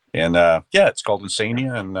 And it's called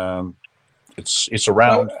Insania, and it's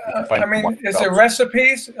around. I mean, is there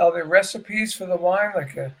recipes? Are there recipes for the wine?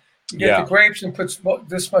 Like you get the grapes and put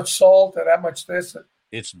this much salt or that much this?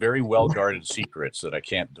 It's very well guarded secrets that I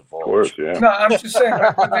can't divulge. Of course, yeah. No, I'm just saying.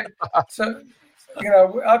 So,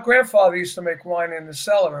 our grandfather used to make wine in the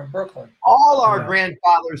cellar in Brooklyn. All our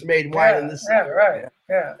grandfathers made wine in the cellar.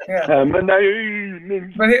 Yeah. But I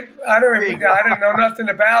didn't know nothing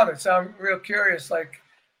about it, so I'm real curious. Like,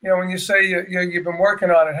 when you say you've been working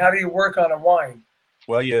on it, how do you work on a wine?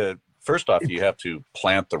 Well, first off, you have to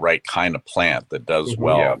plant the right kind of plant that does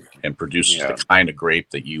well and produces the kind of grape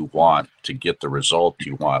that you want to get the result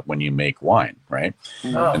you want when you make wine, right?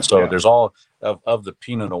 And so there's all of the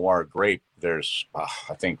Pinot Noir grape. There's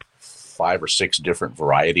I think 5 or 6 different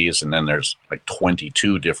varieties, and then there's like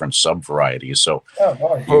 22 different sub varieties. So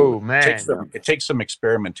it takes some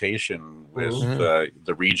experimentation with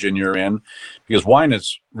the region you're in, because wine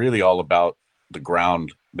is really all about the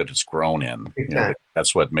ground that it's grown in.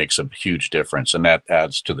 That's what makes a huge difference, and that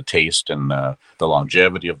adds to the taste and the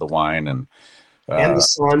longevity of the wine and the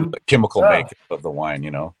sun, the chemical makeup of the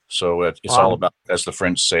wine. So it's all about, as the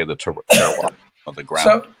French say, the terroir of the ground.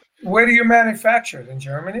 So where do you manufacture it? In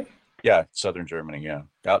Germany? Yeah, southern Germany. Yeah,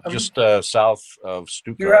 out just south of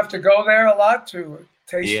Stuttgart. Do you have to go there a lot to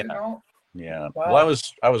taste it all? Yeah. Wow. Well,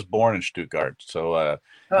 I was born in Stuttgart, so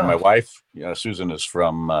my wife, Susan, is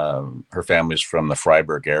from her family's from the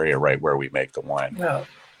Freiburg area, right where we make the wine. No.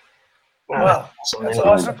 Wow, that's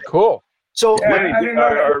awesome. Cool. So, I didn't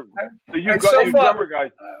know that. You guys.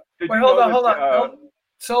 Wait, hold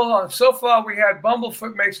on. So far, we had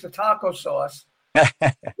Bumblefoot makes the taco sauce.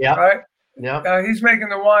 Yeah. Right. Yeah. He's making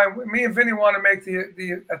the wine. Me and Vinny want to make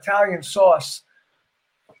the Italian sauce.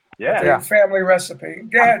 Yeah. The family recipe.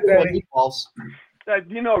 Go ahead, Vinny. Meatballs.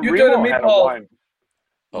 Remo had a meatballs. wine.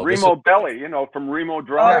 Remo Belli, from Remo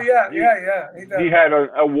Drum. Oh yeah. He had an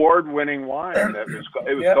award-winning wine that was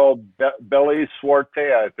called Belli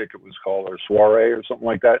Suarte, I think it was called, or Soiree or something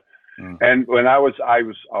like that. And when I was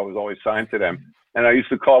always signed to them, and I used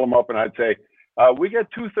to call them up and I'd say, "We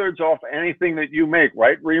get 2/3 off anything that you make,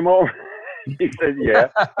 right, Remo?" He said, "Yeah."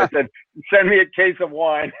 I said, "Send me a case of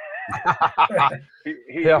wine."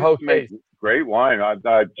 he made great wine. I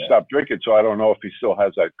stopped drinking, so I don't know if he still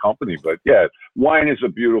has that company. But yeah, wine is a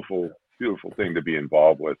beautiful, beautiful thing to be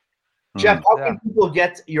involved with. Jeff, how can people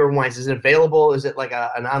get your wines? Is it available? Is it like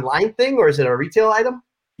an online thing, or is it a retail item?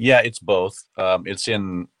 Yeah, it's both. It's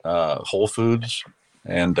in Whole Foods,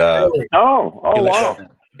 and wow.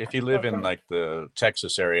 If you live in like the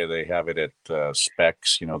Texas area, they have it at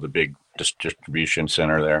Specs, the big distribution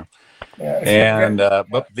center there. And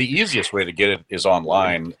but the easiest way to get it is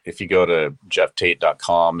online. If you go to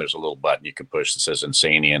jefftate.com, there's a little button you can push that says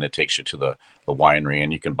Insania, and it takes you to the winery,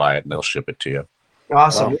 and you can buy it, and they'll ship it to you.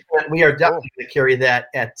 Awesome. Wow. We are definitely going to carry that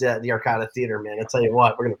at the Arcata Theater, man. I'll tell you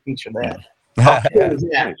what, we're going to feature that. I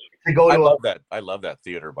love that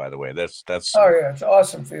theater, by the way. That's it's an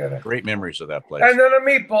awesome theater. Great memories of that place. And then the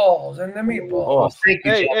meatballs. Oh, thank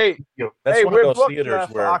you. That's one we're of those theaters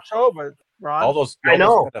where October, Ron. all those. I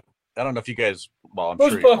know. I don't know if you guys. Well, I'm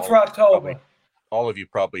Who's sure booked for October? All of you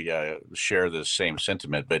probably share the same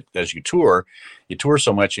sentiment. But as you tour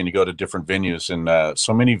so much, and you go to different venues, and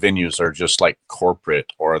so many venues are just like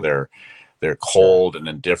corporate, or they're cold and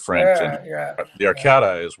indifferent. The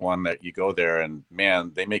Arcata is one that you go there, and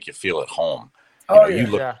man, they make you feel at home. You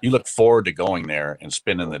look forward to going there and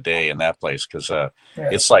spending the day in that place, because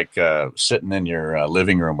it's like sitting in your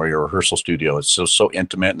living room or your rehearsal studio. It's so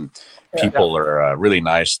intimate, and people are really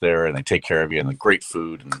nice there, and they take care of you, and the great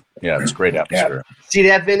food, and it's great atmosphere. See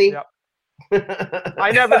that, Vinny?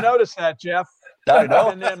 I never noticed that, Jeff. I know.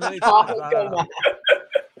 I've been there many times.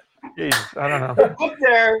 Jesus, I don't know. We'll book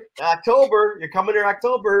there October. You're coming there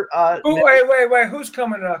October. Wait. Who's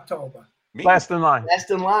coming in October? Me. Last in line. Last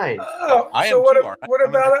in line. Oh, I so am what? too, aren't I?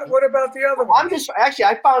 What about the other one? I'm just actually.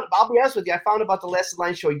 I'll be honest with you. I found about the Last in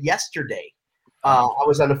Line show yesterday. I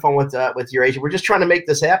was on the phone with your agent. We're just trying to make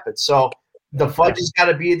this happen. So the fudge has got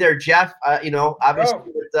to be there, Jeff. Obviously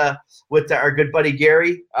with our good buddy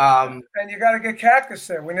Gary. And you got to get Cactus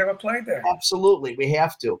there. We never played there. Absolutely, we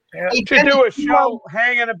have to. Yeah. Hey, To do a show,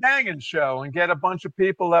 hanging a banging show, and get a bunch of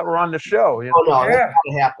people that were on the show. You know? Oh no, Yeah.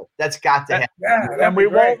 that's got to happen. That's got to happen. Yeah, And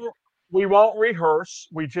we won't rehearse.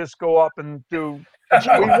 We just go up and do.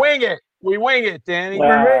 We wing it. We wing it, Danny.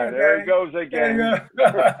 There he goes again.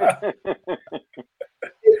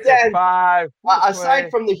 Dan, Five.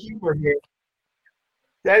 aside from the humor here,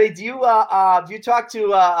 Denny, do you talk to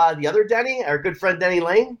the other Denny, our good friend Denny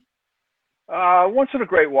Lane? Once in a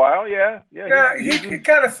great while, yeah. He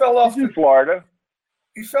kind of fell off. He's in Florida.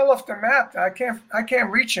 He fell off the map. I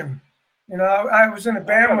can't reach him. I was in a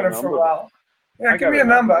band with him for a while. Yeah, give me a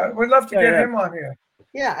number. We'd love to get him on here.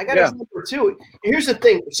 Yeah, I got his number too. Here's the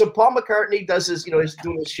thing. So Paul McCartney does his, he's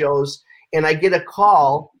doing his shows, and I get a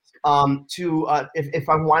call if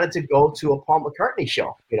I wanted to go to a Paul McCartney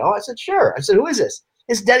show. I said sure. I said, who is this?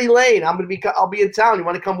 It's Denny Lane. I'll be in town. You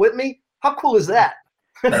want to come with me? How cool is that?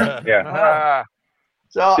 Yeah.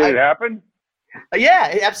 So Did it happen? Yeah,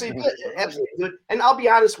 it absolutely did. Absolutely did. And I'll be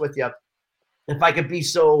honest with you. If I could be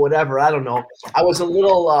so whatever, I don't know. I was a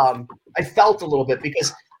little, I felt a little bit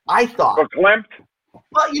because I thought. Verklempt?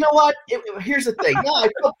 Well, you know what? Here's the thing. No, I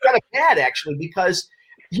felt kind of bad actually because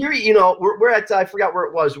here, we're at, I forgot where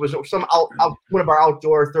it was. It was some one of our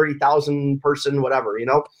outdoor 30,000 person, whatever, and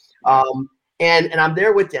I'm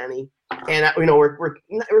there with Denny, and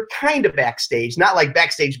we're kind of backstage, not like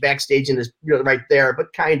backstage in this, right there,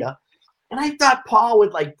 but kind of. And I thought Paul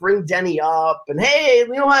would like bring Denny up and, hey,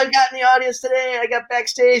 what I got in the audience today? I got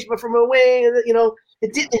backstage, but from a wing,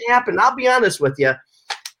 it didn't happen. I'll be honest with you.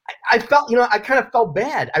 I felt, I kind of felt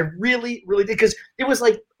bad. I really, really did, because it was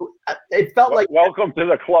like, it felt like. Welcome to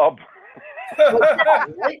the club.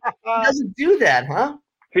 Right? He doesn't do that, huh?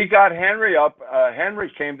 He got Henry up. Henry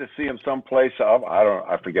came to see him someplace up.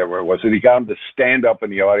 I forget where it was. And he got him to stand up in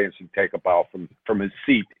the audience and take a bow from his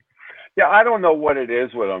seat. Yeah, I don't know what it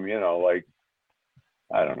is with him.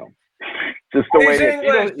 I don't know. Just the way it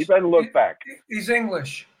is. He doesn't look back. He's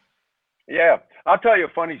English. Yeah, I'll tell you a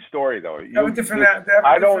funny story though.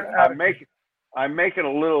 I'm making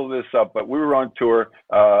a little of this up, but we were on tour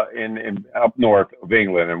in up north of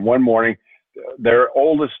England, and one morning, their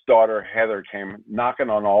oldest daughter Heather came knocking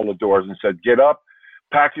on all the doors and said, "Get up,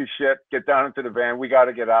 pack your shit, get down into the van. We got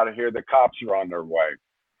to get out of here. The cops are on their way."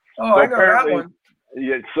 Oh, I know that one.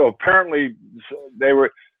 Yeah, so apparently they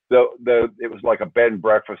were. It was like a bed and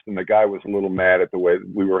breakfast, and the guy was a little mad at the way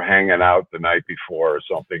we were hanging out the night before or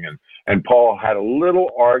something, and Paul had a little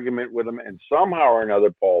argument with him, and somehow or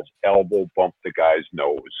another Paul's elbow bumped the guy's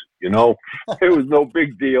nose. It was no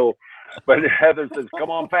big deal, but Heather says, "Come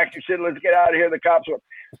on, pack your shit, let's get out of here. The cops are."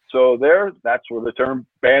 So that's where the term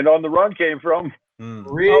 "band on the run" came from.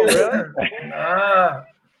 Really?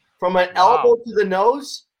 From an elbow to the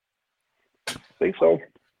nose? I think so.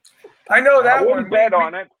 I know that one. Bet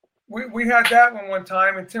on it. We had that one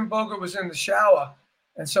time, and Tim Boger was in the shower,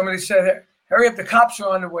 and somebody said, "Hurry up, the cops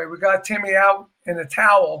are on the way." We got Timmy out in a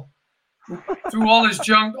towel, we threw all his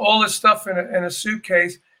junk, all his stuff in a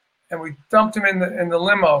suitcase, and we dumped him in the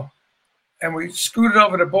limo, and we scooted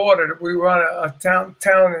over the border. We were on a town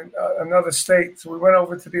in another state, so we went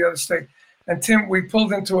over to the other state, and we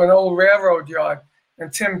pulled into an old railroad yard,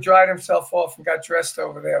 and Tim dried himself off and got dressed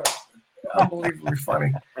over there. Unbelievably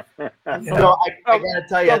funny. I gotta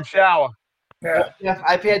tell you, shower. Yeah.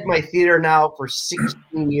 I've had my theater now for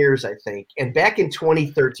 16 years, I think. And back in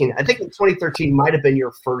 2013, I think in 2013 might have been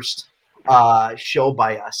your first show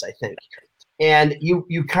by us, I think. And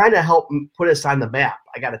you kind of helped put us on the map,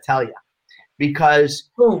 I got to tell you,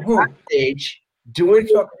 because who? Stage doing.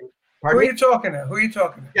 Who are you talking to? Who are you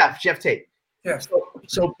talking to? Jeff Tate. Yeah.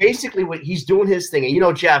 So basically, what he's doing his thing,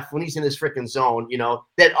 and Jeff, when he's in his freaking zone,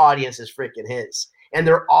 that audience is freaking his, and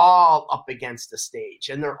they're all up against the stage,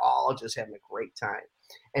 and they're all just having a great time.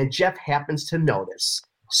 And Jeff happens to notice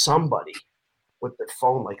somebody with their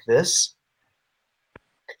phone like this.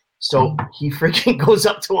 So he freaking goes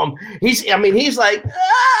up to him. He's like,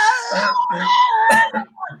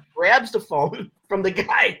 grabs the phone from the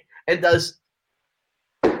guy and does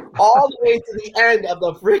all the way to the end of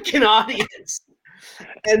the freaking audience.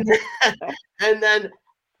 And then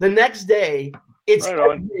the next day, it's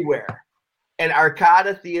everywhere. and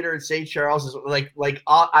Arcada Theater in St. Charles is like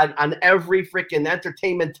on every freaking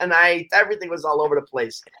Entertainment Tonight. Everything was all over the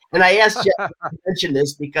place. And I asked Jeff to mention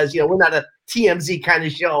this because, we're not a TMZ kind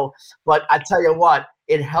of show, but I tell you what,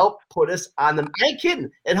 it helped put us on the, I ain't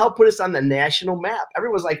kidding, it helped put us on the national map.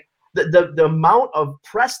 Everyone's like, the amount of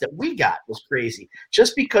press that we got was crazy.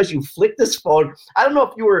 Just because you flicked this phone, I don't know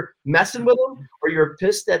if you were messing with them or you were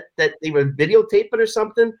pissed that they were videotaping or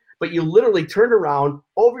something, but you literally turned around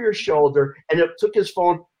over your shoulder and it took his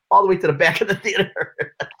phone all the way to the back of the theater.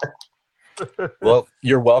 Well,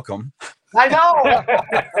 you're welcome. I know.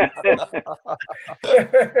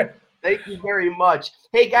 Thank you very much.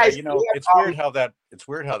 Hey guys, it's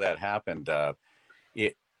weird how that happened.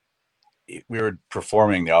 We were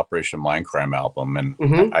performing the Operation Mindcrime album, and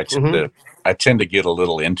I tend to get a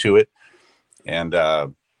little into it. And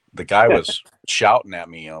the guy was shouting at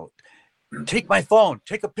me, take my phone,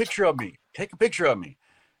 take a picture of me.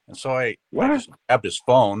 And so I just grabbed his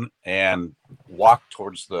phone and walked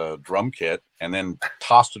towards the drum kit and then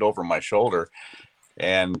tossed it over my shoulder,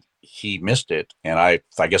 and he missed it. And I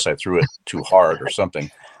guess I threw it too hard or something,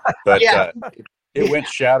 but it went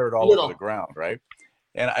shattered all over the ground. Right.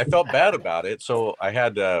 And I felt bad about it. So I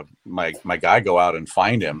had my guy go out and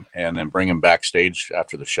find him and then bring him backstage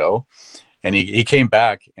after the show. And he came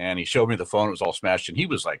back and he showed me the phone. It was all smashed. And he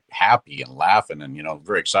was like happy and laughing and,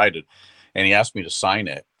 very excited. And he asked me to sign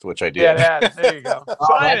it, which I did. Yeah, there you go.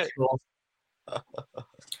 Sign it. Cool.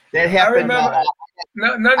 That happened. I remember,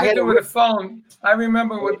 nothing to do with the phone. I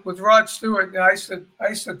remember with Rod Stewart, I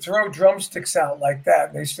used to throw drumsticks out like that.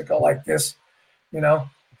 And they used to go like this, Yeah.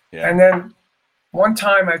 And then one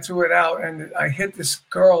time I threw it out and I hit this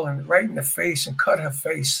girl right in the face and cut her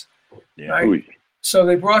face. Yeah. Right? So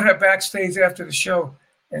they brought her backstage after the show,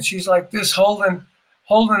 and she's like this, holding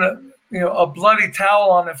a bloody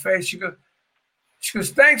towel on her face. She goes,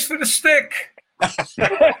 thanks for the stick.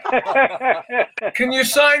 Can you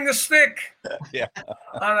sign the stick? Yeah.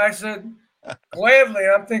 And I said, gladly.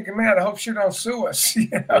 I'm thinking, man, I hope she don't sue us.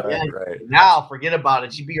 Right. Now forget about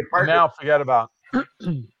it. She'd be your partner. Now forget about it.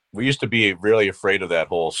 We used to be really afraid of that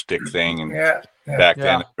whole stick thing. And back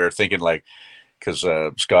then we were thinking because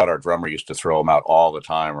Scott, our drummer, used to throw them out all the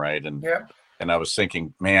time. Right. And I was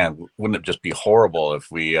thinking, man, wouldn't it just be horrible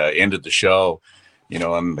if we ended the show,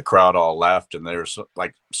 and the crowd all left and there's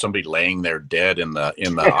like somebody laying there dead in the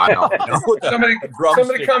aisle.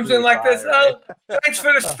 Somebody comes in like this. Right? Oh, thanks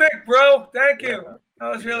for the stick, bro. Thank you. That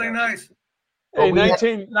was really nice. Hey,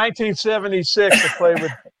 1976, I played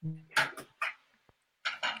with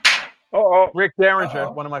Rick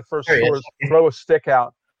Derringer, one of my first tours, throw a stick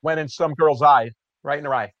out, went in some girl's eye, right in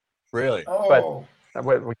her eye. Really? Oh.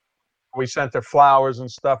 But we sent her flowers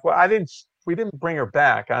and stuff. Well, we didn't bring her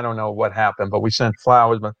back. I don't know what happened, but we sent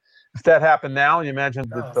flowers. But if that happened now, you imagine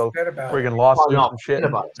the friggin' lawsuits and shit.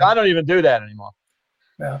 So I don't even do that anymore.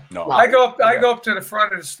 No. I go up to the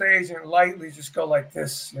front of the stage and lightly just go like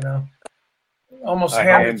this, almost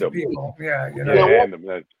hand it to people. Hand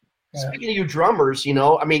them. Speaking of you drummers,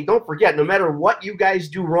 don't forget, no matter what you guys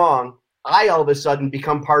do wrong, I all of a sudden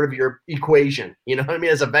become part of your equation. You know what I mean?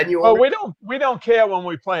 As a venue owner. We don't care when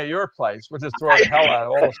we play at your place. We'll just throw the hell out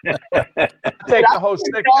of all. Take the whole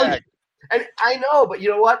stick back. And I know, but you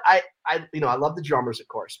know what? I love the drummers, of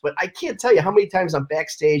course, but I can't tell you how many times I'm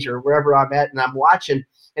backstage or wherever I'm at and I'm watching,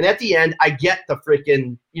 and at the end I get the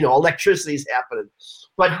freaking, electricity's happening.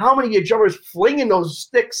 But how many of you drummers flinging those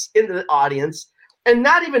sticks into the audience? And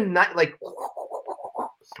not even like,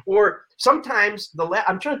 or sometimes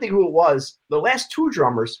I'm trying to think who it was. The last two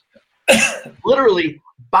drummers literally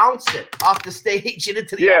bounced it off the stage and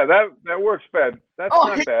into the that works bad. That's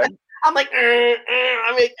not bad. I'm like,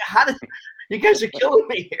 how did you guys are killing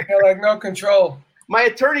me here? You're like no control. My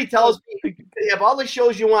attorney tells me you have all the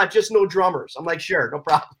shows you want, just no drummers. I'm like, sure, no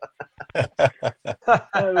problem.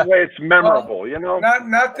 The way it's memorable,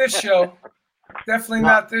 Not this show. Definitely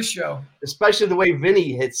not this show. Especially the way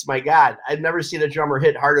Vinny hits. My God, I've never seen a drummer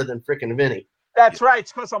hit harder than frickin' Vinny. That's right.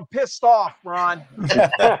 It's because I'm pissed off, Ron.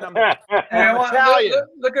 I'm Italian.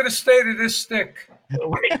 Look at the state of this stick.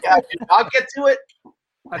 I'll get to it.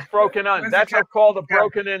 That's broken in. That's called a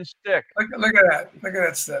broken in stick. Look at that. Look at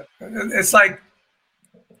that stick. It's like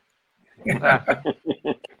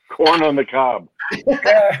corn on the cob.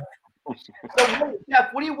 So,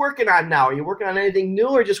 Jeff, what are you working on now? Are you working on anything new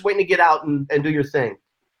or just waiting to get out and do your thing?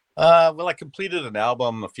 Well, I completed an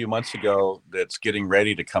album a few months ago that's getting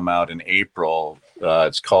ready to come out in April.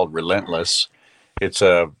 It's called Relentless. It's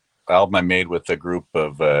a album I made with a group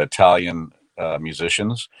of Italian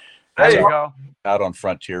musicians. There you go. Out on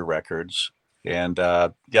Frontier Records. And I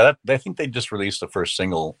think they just released the first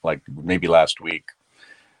single like maybe last week.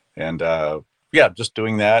 And yeah, just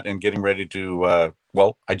doing that and getting ready to.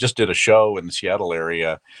 Well, I just did a show in the Seattle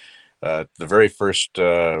area. The very first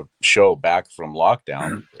show back from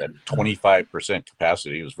lockdown at 25%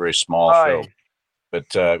 capacity. It was a very small show, but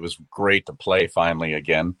it was great to play finally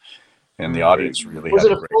again, and the audience really was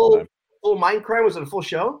had it a great time. Full Mindcrime? Was it a full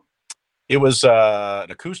show? It was an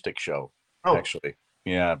acoustic show, actually.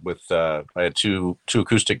 Yeah, with I had two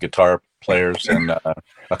acoustic guitar players and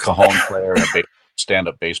a cajon player and a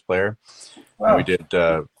stand-up bass player. Wow. And we did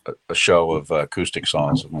a show of acoustic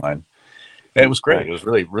songs of mine. And it was great. It was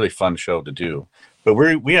really, really fun show to do. But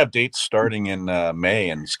we have dates starting in May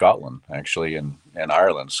in Scotland, actually, and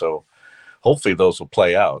Ireland. So hopefully those will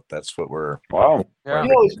play out. That's what we're. Wow. Yeah.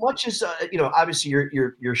 As much as obviously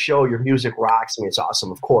your show, your music rocks. I mean, it's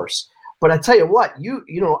awesome, of course. But I tell you what,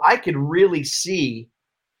 I could really see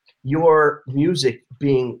your music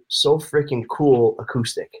being so freaking cool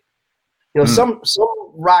acoustic. Some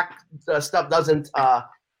rock stuff doesn't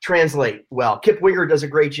translate well. Kip Winger does a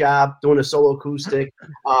great job doing a solo acoustic,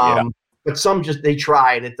 but some they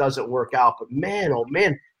try and it doesn't work out. But man, oh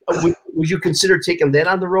man, would you consider taking that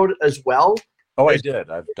on the road as well? Oh, I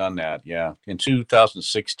did. I've done that. Yeah, in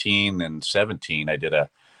 2016 and 17, I did a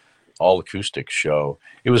all acoustic show.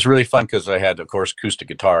 It was really fun because I had, of course, acoustic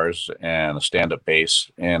guitars and a stand-up bass,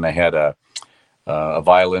 and I had a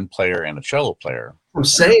violin player and a cello player. I'm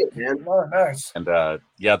saying, man. Oh, nice. And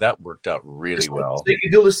that worked out really well. So you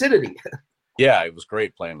could do Lucidity. Yeah, it was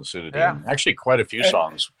great playing Lucidity. Yeah. And actually, quite a few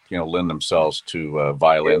songs, lend themselves to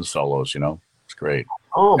violin solos. It's great.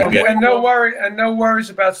 Oh, and no worries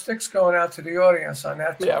about sticks going out to the audience on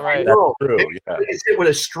that. Yeah, right. That's true. Yeah. It's hit with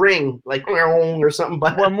a string, like or something.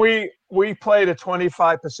 But when we played at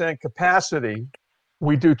 25% capacity,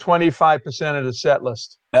 we do 25% of the set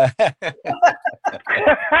list.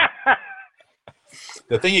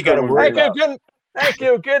 The thing you got to worry about. Thank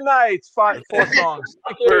you. Good night. 4 songs.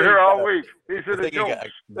 We're here all week. These are the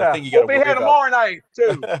thing you we'll be here tomorrow night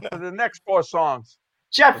too for the next 4 songs.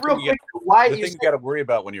 Jeff, real quick, the thing you got to worry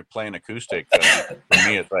about when you're playing acoustic, for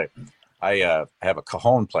me, it's like I have a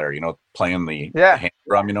cajon player, playing the hand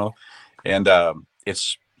drum, and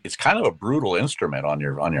it's kind of a brutal instrument on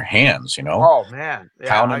your hands, Oh man,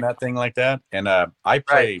 pounding that thing like that. And I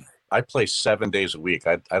play 7 days a week.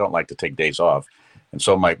 I don't like to take days off. And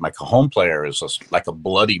so my cajon player is just like a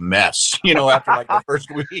bloody mess, after like the first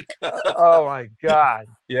week. Oh my God.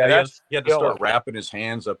 Yeah. He had to start wrapping his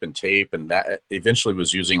hands up in tape, and that eventually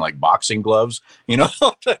was using like boxing gloves, to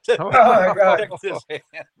protect his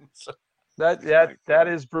hands. That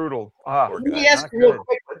is brutal. Let me ask you real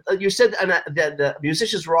quick. You said the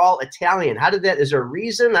musicians were all Italian. Is there a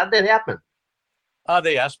reason? How did that happen?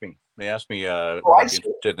 They asked me. If I'd be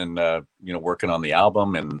interested in, working on the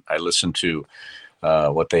album, and I listened to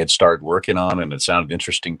what they had started working on, and it sounded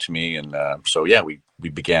interesting to me. And so, we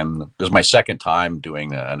began. This was my second time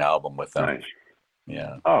doing an album with them. Nice.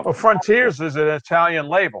 Yeah. Oh, well, Frontiers is an Italian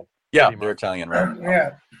label. Yeah, they're Italian, right?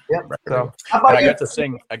 Yeah. Yep. So, I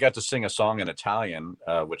got to sing a song in Italian,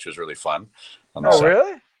 which was really fun.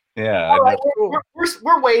 Really? Yeah. All right,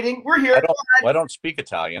 we're waiting. We're here. I don't speak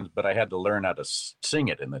Italian, but I had to learn how to sing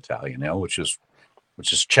it in Italian, which is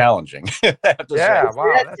challenging.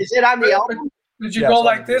 Wow. Is it on the album? Did you go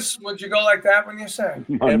like this? Would you go like that when you sang?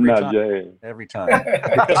 Every time.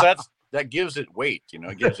 Because that gives it weight,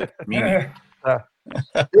 it gives it meaning.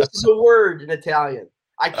 This is a word in Italian.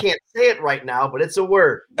 I can't say it right now, but it's a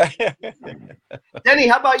word. Denny,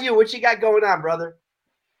 how about you? What you got going on, brother?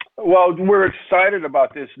 Well, we're excited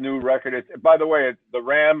about this new record. By the way, the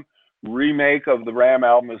Ram remake of the Ram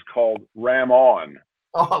album is called Ram On.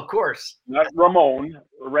 Oh, of course. Not Ramon,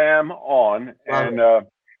 Ram On. And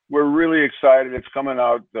we're really excited. It's coming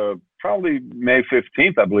out probably May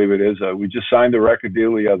 15th, I believe it is. We just signed the record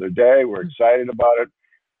deal the other day. We're excited about it.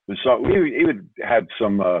 We even had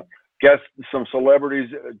some guests, some celebrities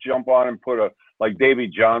jump on and like Davy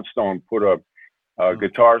Johnstone put a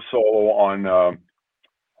guitar solo on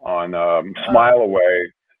Smile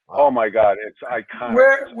Away. Oh my God, it's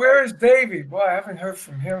iconic. Where is Davey? Boy, I haven't heard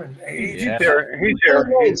from him in ages. He's here. He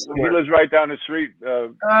lives right down the street.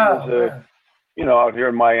 Out here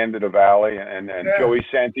in my end of the valley. And Joey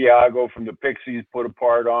Santiago from the Pixies put a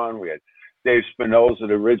part on. We had Dave Spinoza,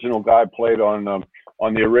 the original guy, played on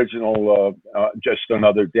the original Just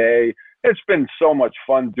Another Day. It's been so much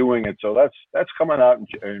fun doing it. So that's coming out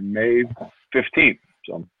in May 15th.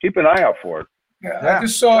 So keep an eye out for it. Yeah,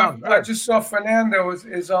 I just saw Fernando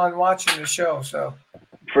is on watching the show. So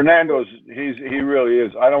Fernando's he really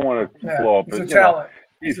is. I don't want to blow up. He's a talent.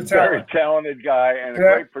 He's a very talented guy and a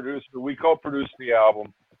great producer. We co-produced the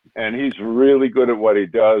album, and he's really good at what he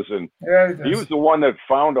does. And he was the one that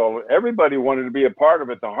found everybody wanted to be a part of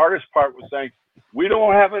it. The hardest part was saying, we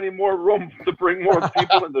don't have any more room to bring more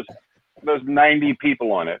people, and there's 90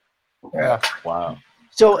 people on it. Yeah. Wow.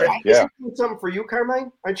 So is he doing something for you,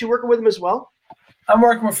 Carmine? Aren't you working with him as well? I'm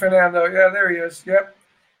working with Fernando. Yeah, there he is. Yep.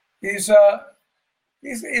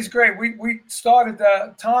 He's great. We started,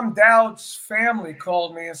 Tom Dowd's family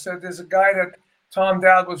called me and said there's a guy that Tom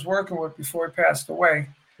Dowd was working with before he passed away,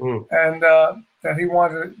 and that he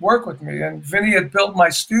wanted to work with me. And Vinny had built my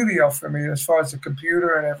studio for me as far as the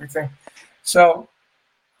computer and everything. So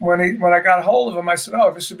when I got a hold of him, I said,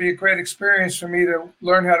 oh, this would be a great experience for me to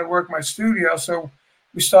learn how to work my studio. So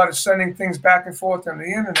we started sending things back and forth on the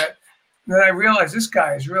internet. And then I realized this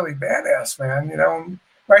guy is really badass, man. You know,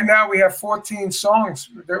 right now we have 14 songs.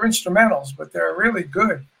 They're instrumentals, but they're really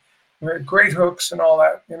good. They're great hooks and all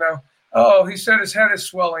that, you know. Oh, he said his head is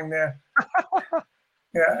swelling there.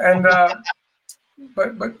 Yeah, and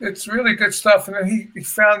but it's really good stuff. And then he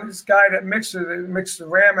found this guy that mixed the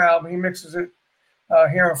Ram album. He mixes it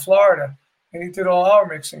here in Florida, and he did all our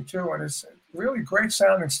mixing too. And it's really great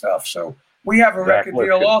sounding stuff. So we have a record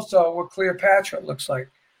deal also with Cleopatra. It looks like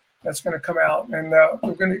that's going to come out, and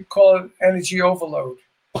we're going to call it Energy Overload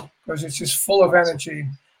because it's just full of energy.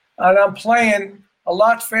 And I'm playing a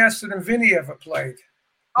lot faster than Vinny ever played.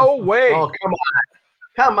 Oh wait! Oh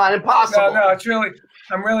come on, impossible. No, it's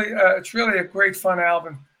really a great fun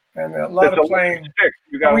album, and a lot of playing.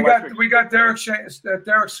 We got Derek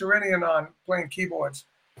Serenian on playing keyboards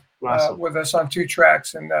with us on 2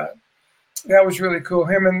 tracks, and that was really cool.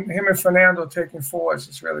 Him and Fernando taking forwards.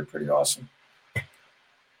 It's really pretty awesome.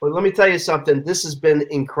 Well, let me tell you something. This has been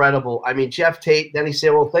incredible. I mean, Geoff Tate, Denny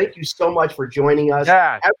Seiwell, thank you so much for joining us.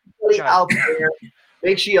 Yeah. Everybody out there,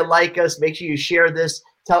 make sure you like us. Make sure you share this.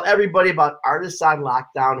 Tell everybody about Artists on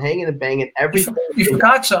Lockdown, Hanging and Banging. Everything. You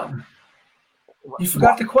forgot something. You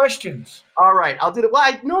forgot the questions. All right, I'll do it. Well,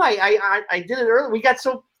 I did it earlier. We got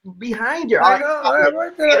so behind here. I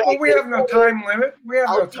know. We have no time limit.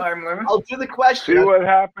 I'll do the question. See what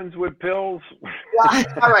happens with pills. Yeah,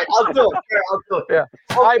 all right, I'll do it. Yeah,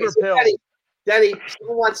 okay, so Denny,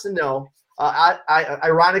 someone wants to know.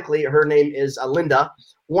 Ironically, her name is Linda.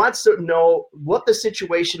 Wants to know what the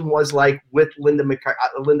situation was like with Linda.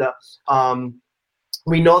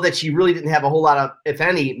 We know that she really didn't have a whole lot of, if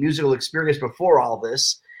any, musical experience before all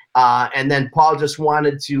this. And then Paul just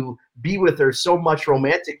wanted to be with her so much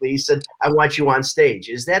romantically. He said, I want you on stage.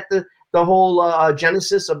 Is that the whole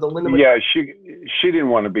genesis of the Linda? Yeah, she didn't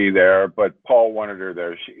want to be there, but Paul wanted her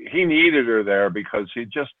there. He needed her there because he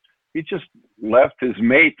just left his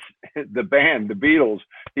mates, the band, the Beatles.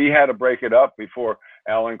 He had to break it up before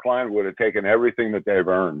Alan Klein would have taken everything that they've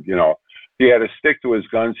earned. You know, he had to stick to his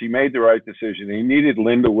guns. He made the right decision. He needed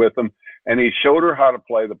Linda with him, and he showed her how to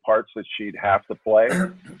play the parts that she'd have to play.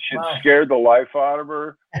 She'd scared the life out of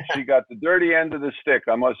her. She got the dirty end of the stick.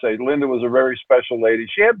 I must say, Linda was a very special lady.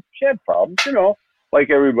 She had problems, you know, like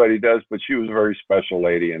everybody does, but she was a very special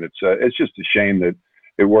lady, and it's just a shame that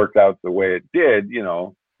it worked out the way it did, you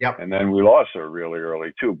know. Yep. And then we lost her really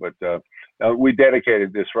early too. But we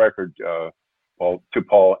dedicated this record to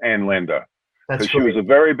Paul and Linda because she was a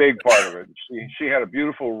very big part of it. She had a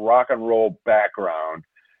beautiful rock and roll background,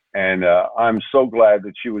 and I'm so glad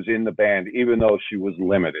that she was in the band, even though she was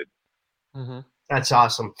limited. Mm-hmm. That's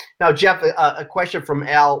awesome. Now, Geoff, a question from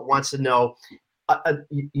Al wants to know: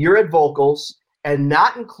 you're at vocals and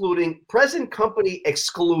not including present company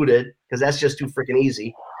excluded because that's just too freaking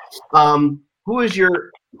easy. Who is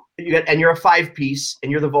and you're a 5-piece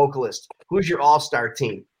and you're the vocalist. Who's your all-star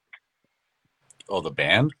team? Oh, the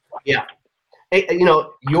band? Yeah. You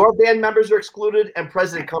know, your band members are excluded and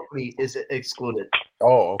President Company is excluded.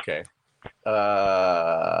 Oh, okay.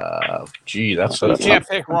 Gee, that's you can't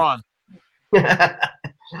pick Ron. I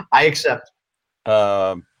accept.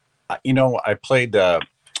 You know, I played an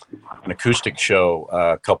acoustic show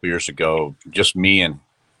a couple years ago, just me and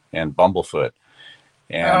Bumblefoot.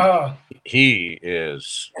 And he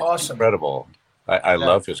is awesome. Incredible. I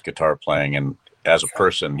love his guitar playing, and as a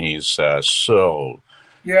person, he's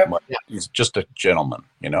he's just a gentleman,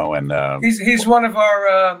 you know. And he's one of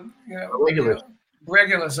our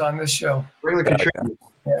regulars on this show.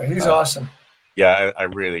 Yeah, he's awesome. Yeah, I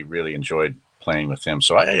really, really enjoyed playing with him.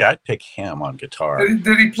 So I'd pick him on guitar.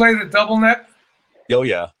 Did he play the double neck? Oh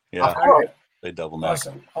yeah. They double neck.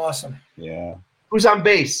 Awesome. Yeah. Who's on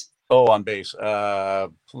bass? Oh, on bass. I'd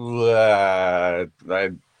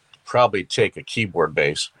probably take a keyboard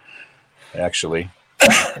bass, actually.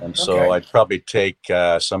 And so I'd probably take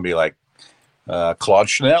somebody like Claude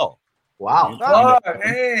Schnell. Wow.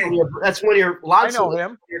 Hey. That's one of your lots. I know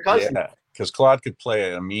him. Your cousin. Yeah, because Claude could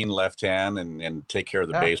play a mean left hand and take care of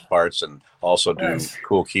the bass parts and also do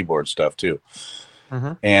cool keyboard stuff too.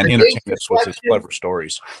 And entertain us with his clever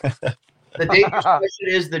stories. The dangerous question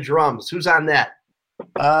is the drums. Who's on that?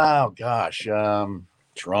 Oh gosh,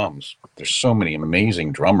 drums. There's so many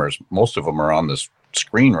amazing drummers. Most of them are on this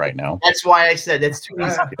screen right now. That's why I said that's too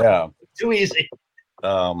easy. Yeah, too easy.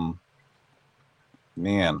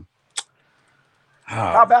 Man.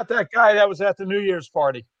 How about that guy that was at the New Year's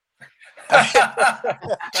party?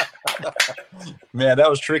 Man, that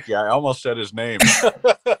was tricky. I almost said his name.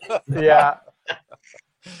 Yeah.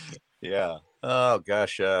 Yeah. Oh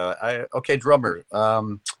gosh. Okay, drummer.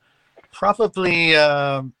 Probably.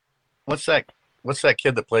 What's that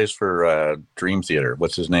kid that plays for Dream Theater?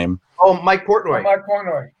 What's his name? Oh, Mike Portnoy. Mike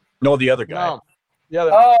Portnoy. No, the other guy. No. The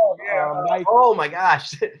other. Oh yeah. Mike. Oh my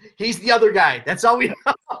gosh, he's the other guy. That's all we know.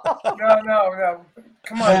 No.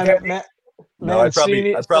 Come on, Man, no, I'd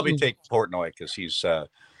probably take Portnoy because he's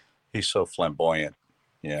so flamboyant.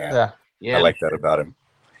 Yeah. I like that about him.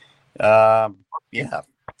 Yeah,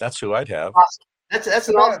 that's who I'd have. Awesome. That's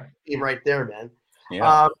an awesome team right there, man.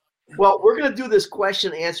 Yeah. Well, we're gonna do this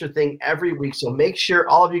question answer thing every week, so make sure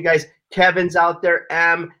all of you guys, Kevin's out there,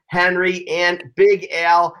 M, Henry, and Big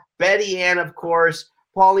Al, Betty Ann, of course,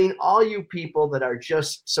 Pauline, all you people that are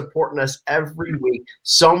just supporting us every week.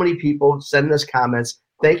 So many people sending us comments.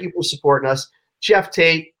 Thank you for supporting us. Jeff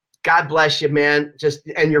Tate, God bless you, man. Just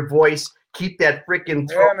and your voice. Keep that freaking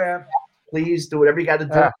throat. Yeah, man. Please do whatever you got to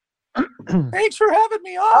do. Thanks for having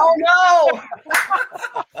me on. Oh no!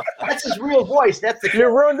 That's his real voice. That's the you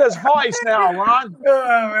ruined his voice now, Ron.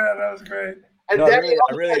 Oh man, that was great. And no,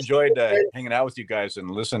 I really enjoyed hanging out with you guys and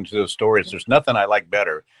listening to those stories. There's nothing I like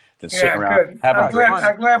better than sitting around having fun.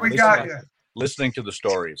 I'm glad we got you. Listening to the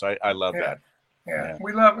stories. I love that. Yeah.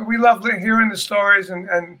 We love hearing the stories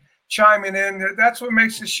and chiming in. That's what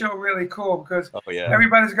makes the show really cool because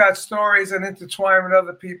everybody's got stories and intertwine with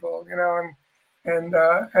other people, you know, and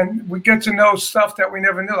we get to know stuff that we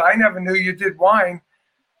never knew. I never knew you did wine,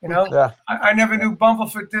 you know. Yeah. I never knew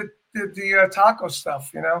Bumblefoot did the taco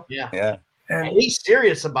stuff, you know. Yeah. And he's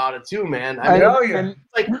serious about it too, man. I mean,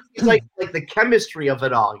 it's like the chemistry of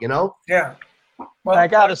it all, you know. Yeah. Well, I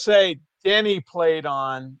gotta say, Danny played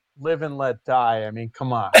on "Live and Let Die." I mean,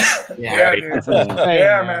 come on.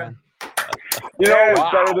 Man. You know,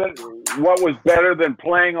 what was better than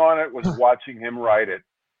playing on it was watching him write it.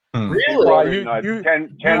 Really? Well,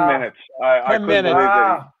 10 minutes. I 10 minutes.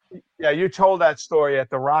 Wow. Yeah, you told that story at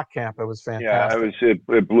the rock camp. It was fantastic. Yeah,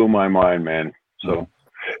 it blew my mind, man. So,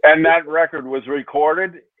 and that record was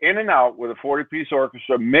recorded in and out with a 40-piece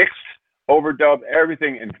orchestra, mixed, overdubbed,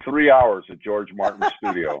 everything in 3 hours at George Martin's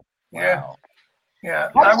studio. Yeah. Wow. Yeah,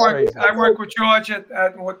 I worked with George at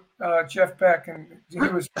Jeff Beck, and he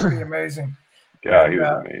was pretty amazing. Yeah, he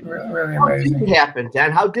was amazing. Really amazing. How did it happen,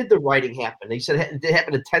 Dan? How did the writing happen? He said did it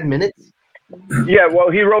happen in 10 minutes? Yeah,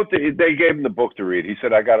 well, he wrote they gave him the book to read. He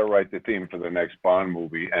said, I got to write the theme for the next Bond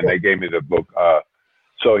movie, and they gave me the book.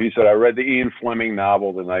 So he said, I read the Ian Fleming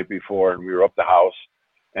novel the night before, and we were up the house,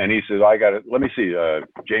 and he said, I got it. Let me see,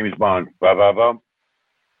 James Bond, ba-ba-bum,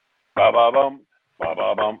 ba-ba-bum,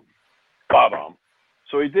 ba-ba-bum, ba-bum.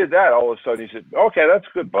 So he did that. All of a sudden, he said, okay, that's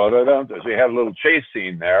good. So he had a little chase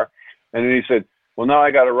scene there. And then he said, well, now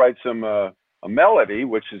I got to write some a melody,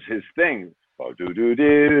 which is his thing. So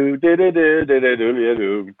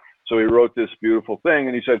he wrote this beautiful thing.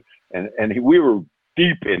 And he said, we were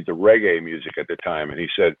deep into reggae music at the time. And he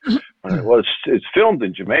said, well, it's filmed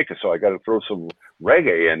in Jamaica, so I got to throw some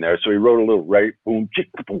reggae in there. So he wrote a little reggae, boom,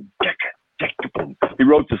 chicka, boom, chicka, boom. He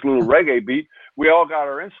wrote this little reggae beat. We all got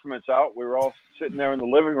our instruments out. We were all sitting there in the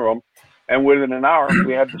living room, and within an hour,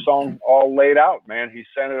 we had the song all laid out. Man, he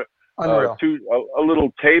sent a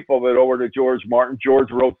little tape of it over to George Martin. George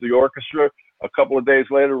wrote the orchestra. A couple of days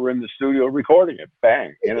later, we're in the studio recording it.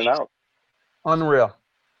 Bang, in and out. Unreal.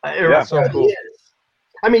 So cool.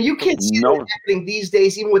 I mean, you can't see that happening these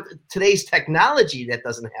days, even with today's technology. That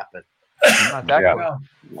doesn't happen. Not that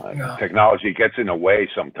cool. Technology gets in the way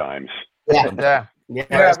sometimes. Yeah, man.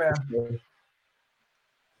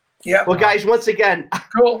 Yeah. Well, guys, once again,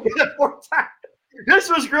 cool. This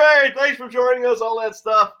was great. Thanks for joining us, all that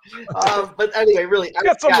stuff. But anyway, really,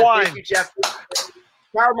 get some wine. Thank you, Jeff.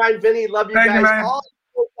 Carmine, Vinny, love you guys. All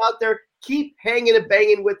you out there, keep hanging and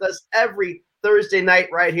banging with us every Thursday night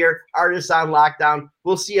right here, Artists on Lockdown.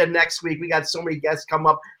 We'll see you next week. We got so many guests come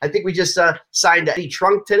up. I think we just signed Eddie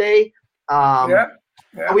Trunk today. Are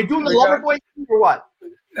we doing the Loverboy thing or what?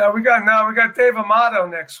 We got Dave Amato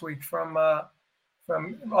next week from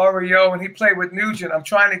REO, and he played with Nugent. I'm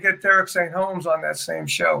trying to get Derek St. Holmes on that same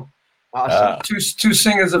show. Awesome. Two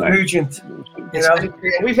singers of Nugent. You know?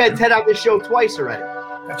 We've had Ted on this show twice already.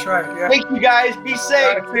 That's right. Yeah. Thank you guys. Be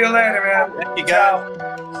safe. See you later, man. Thank you,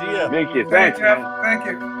 guys. See ya. Thank you. Thanks, man. Thank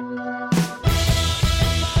you.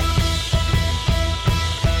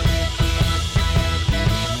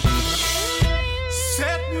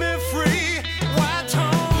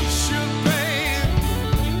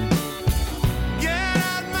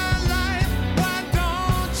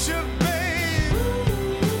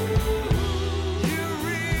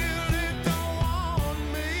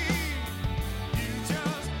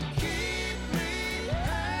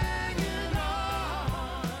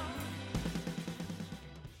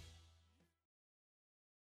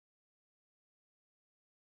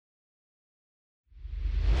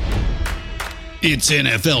 It's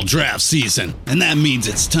NFL draft season, and that means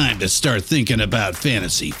it's time to start thinking about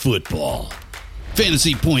fantasy football.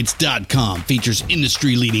 FantasyPoints.com features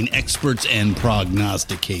industry-leading experts and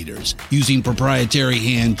prognosticators using proprietary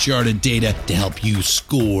hand-charted data to help you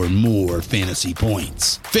score more fantasy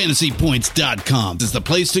points. FantasyPoints.com is the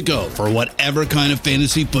place to go for whatever kind of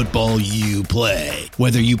fantasy football you play.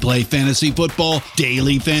 Whether you play fantasy football,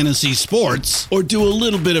 daily fantasy sports, or do a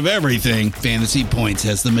little bit of everything, Fantasy Points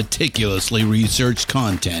has the meticulously researched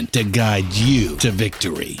content to guide you to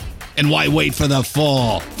victory. And why wait for the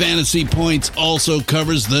fall? Fantasy Points also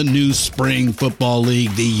covers the new spring football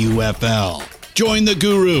league, the UFL. Join the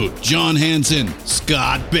guru, John Hansen,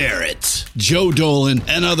 Scott Barrett, Joe Dolan,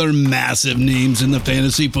 and other massive names in the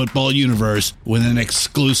fantasy football universe with an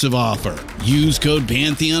exclusive offer. Use code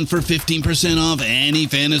Pantheon for 15% off any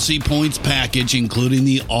Fantasy Points package, including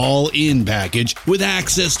the all-in package, with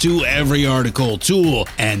access to every article, tool,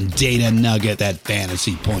 and data nugget that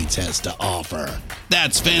Fantasy Points has to offer.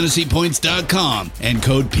 That's FantasyPoints.com and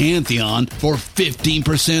code Pantheon for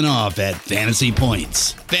 15% off at Fantasy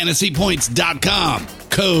Points. FantasyPoints.com,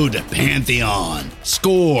 code Pantheon.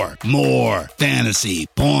 Score more fantasy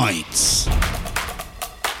points.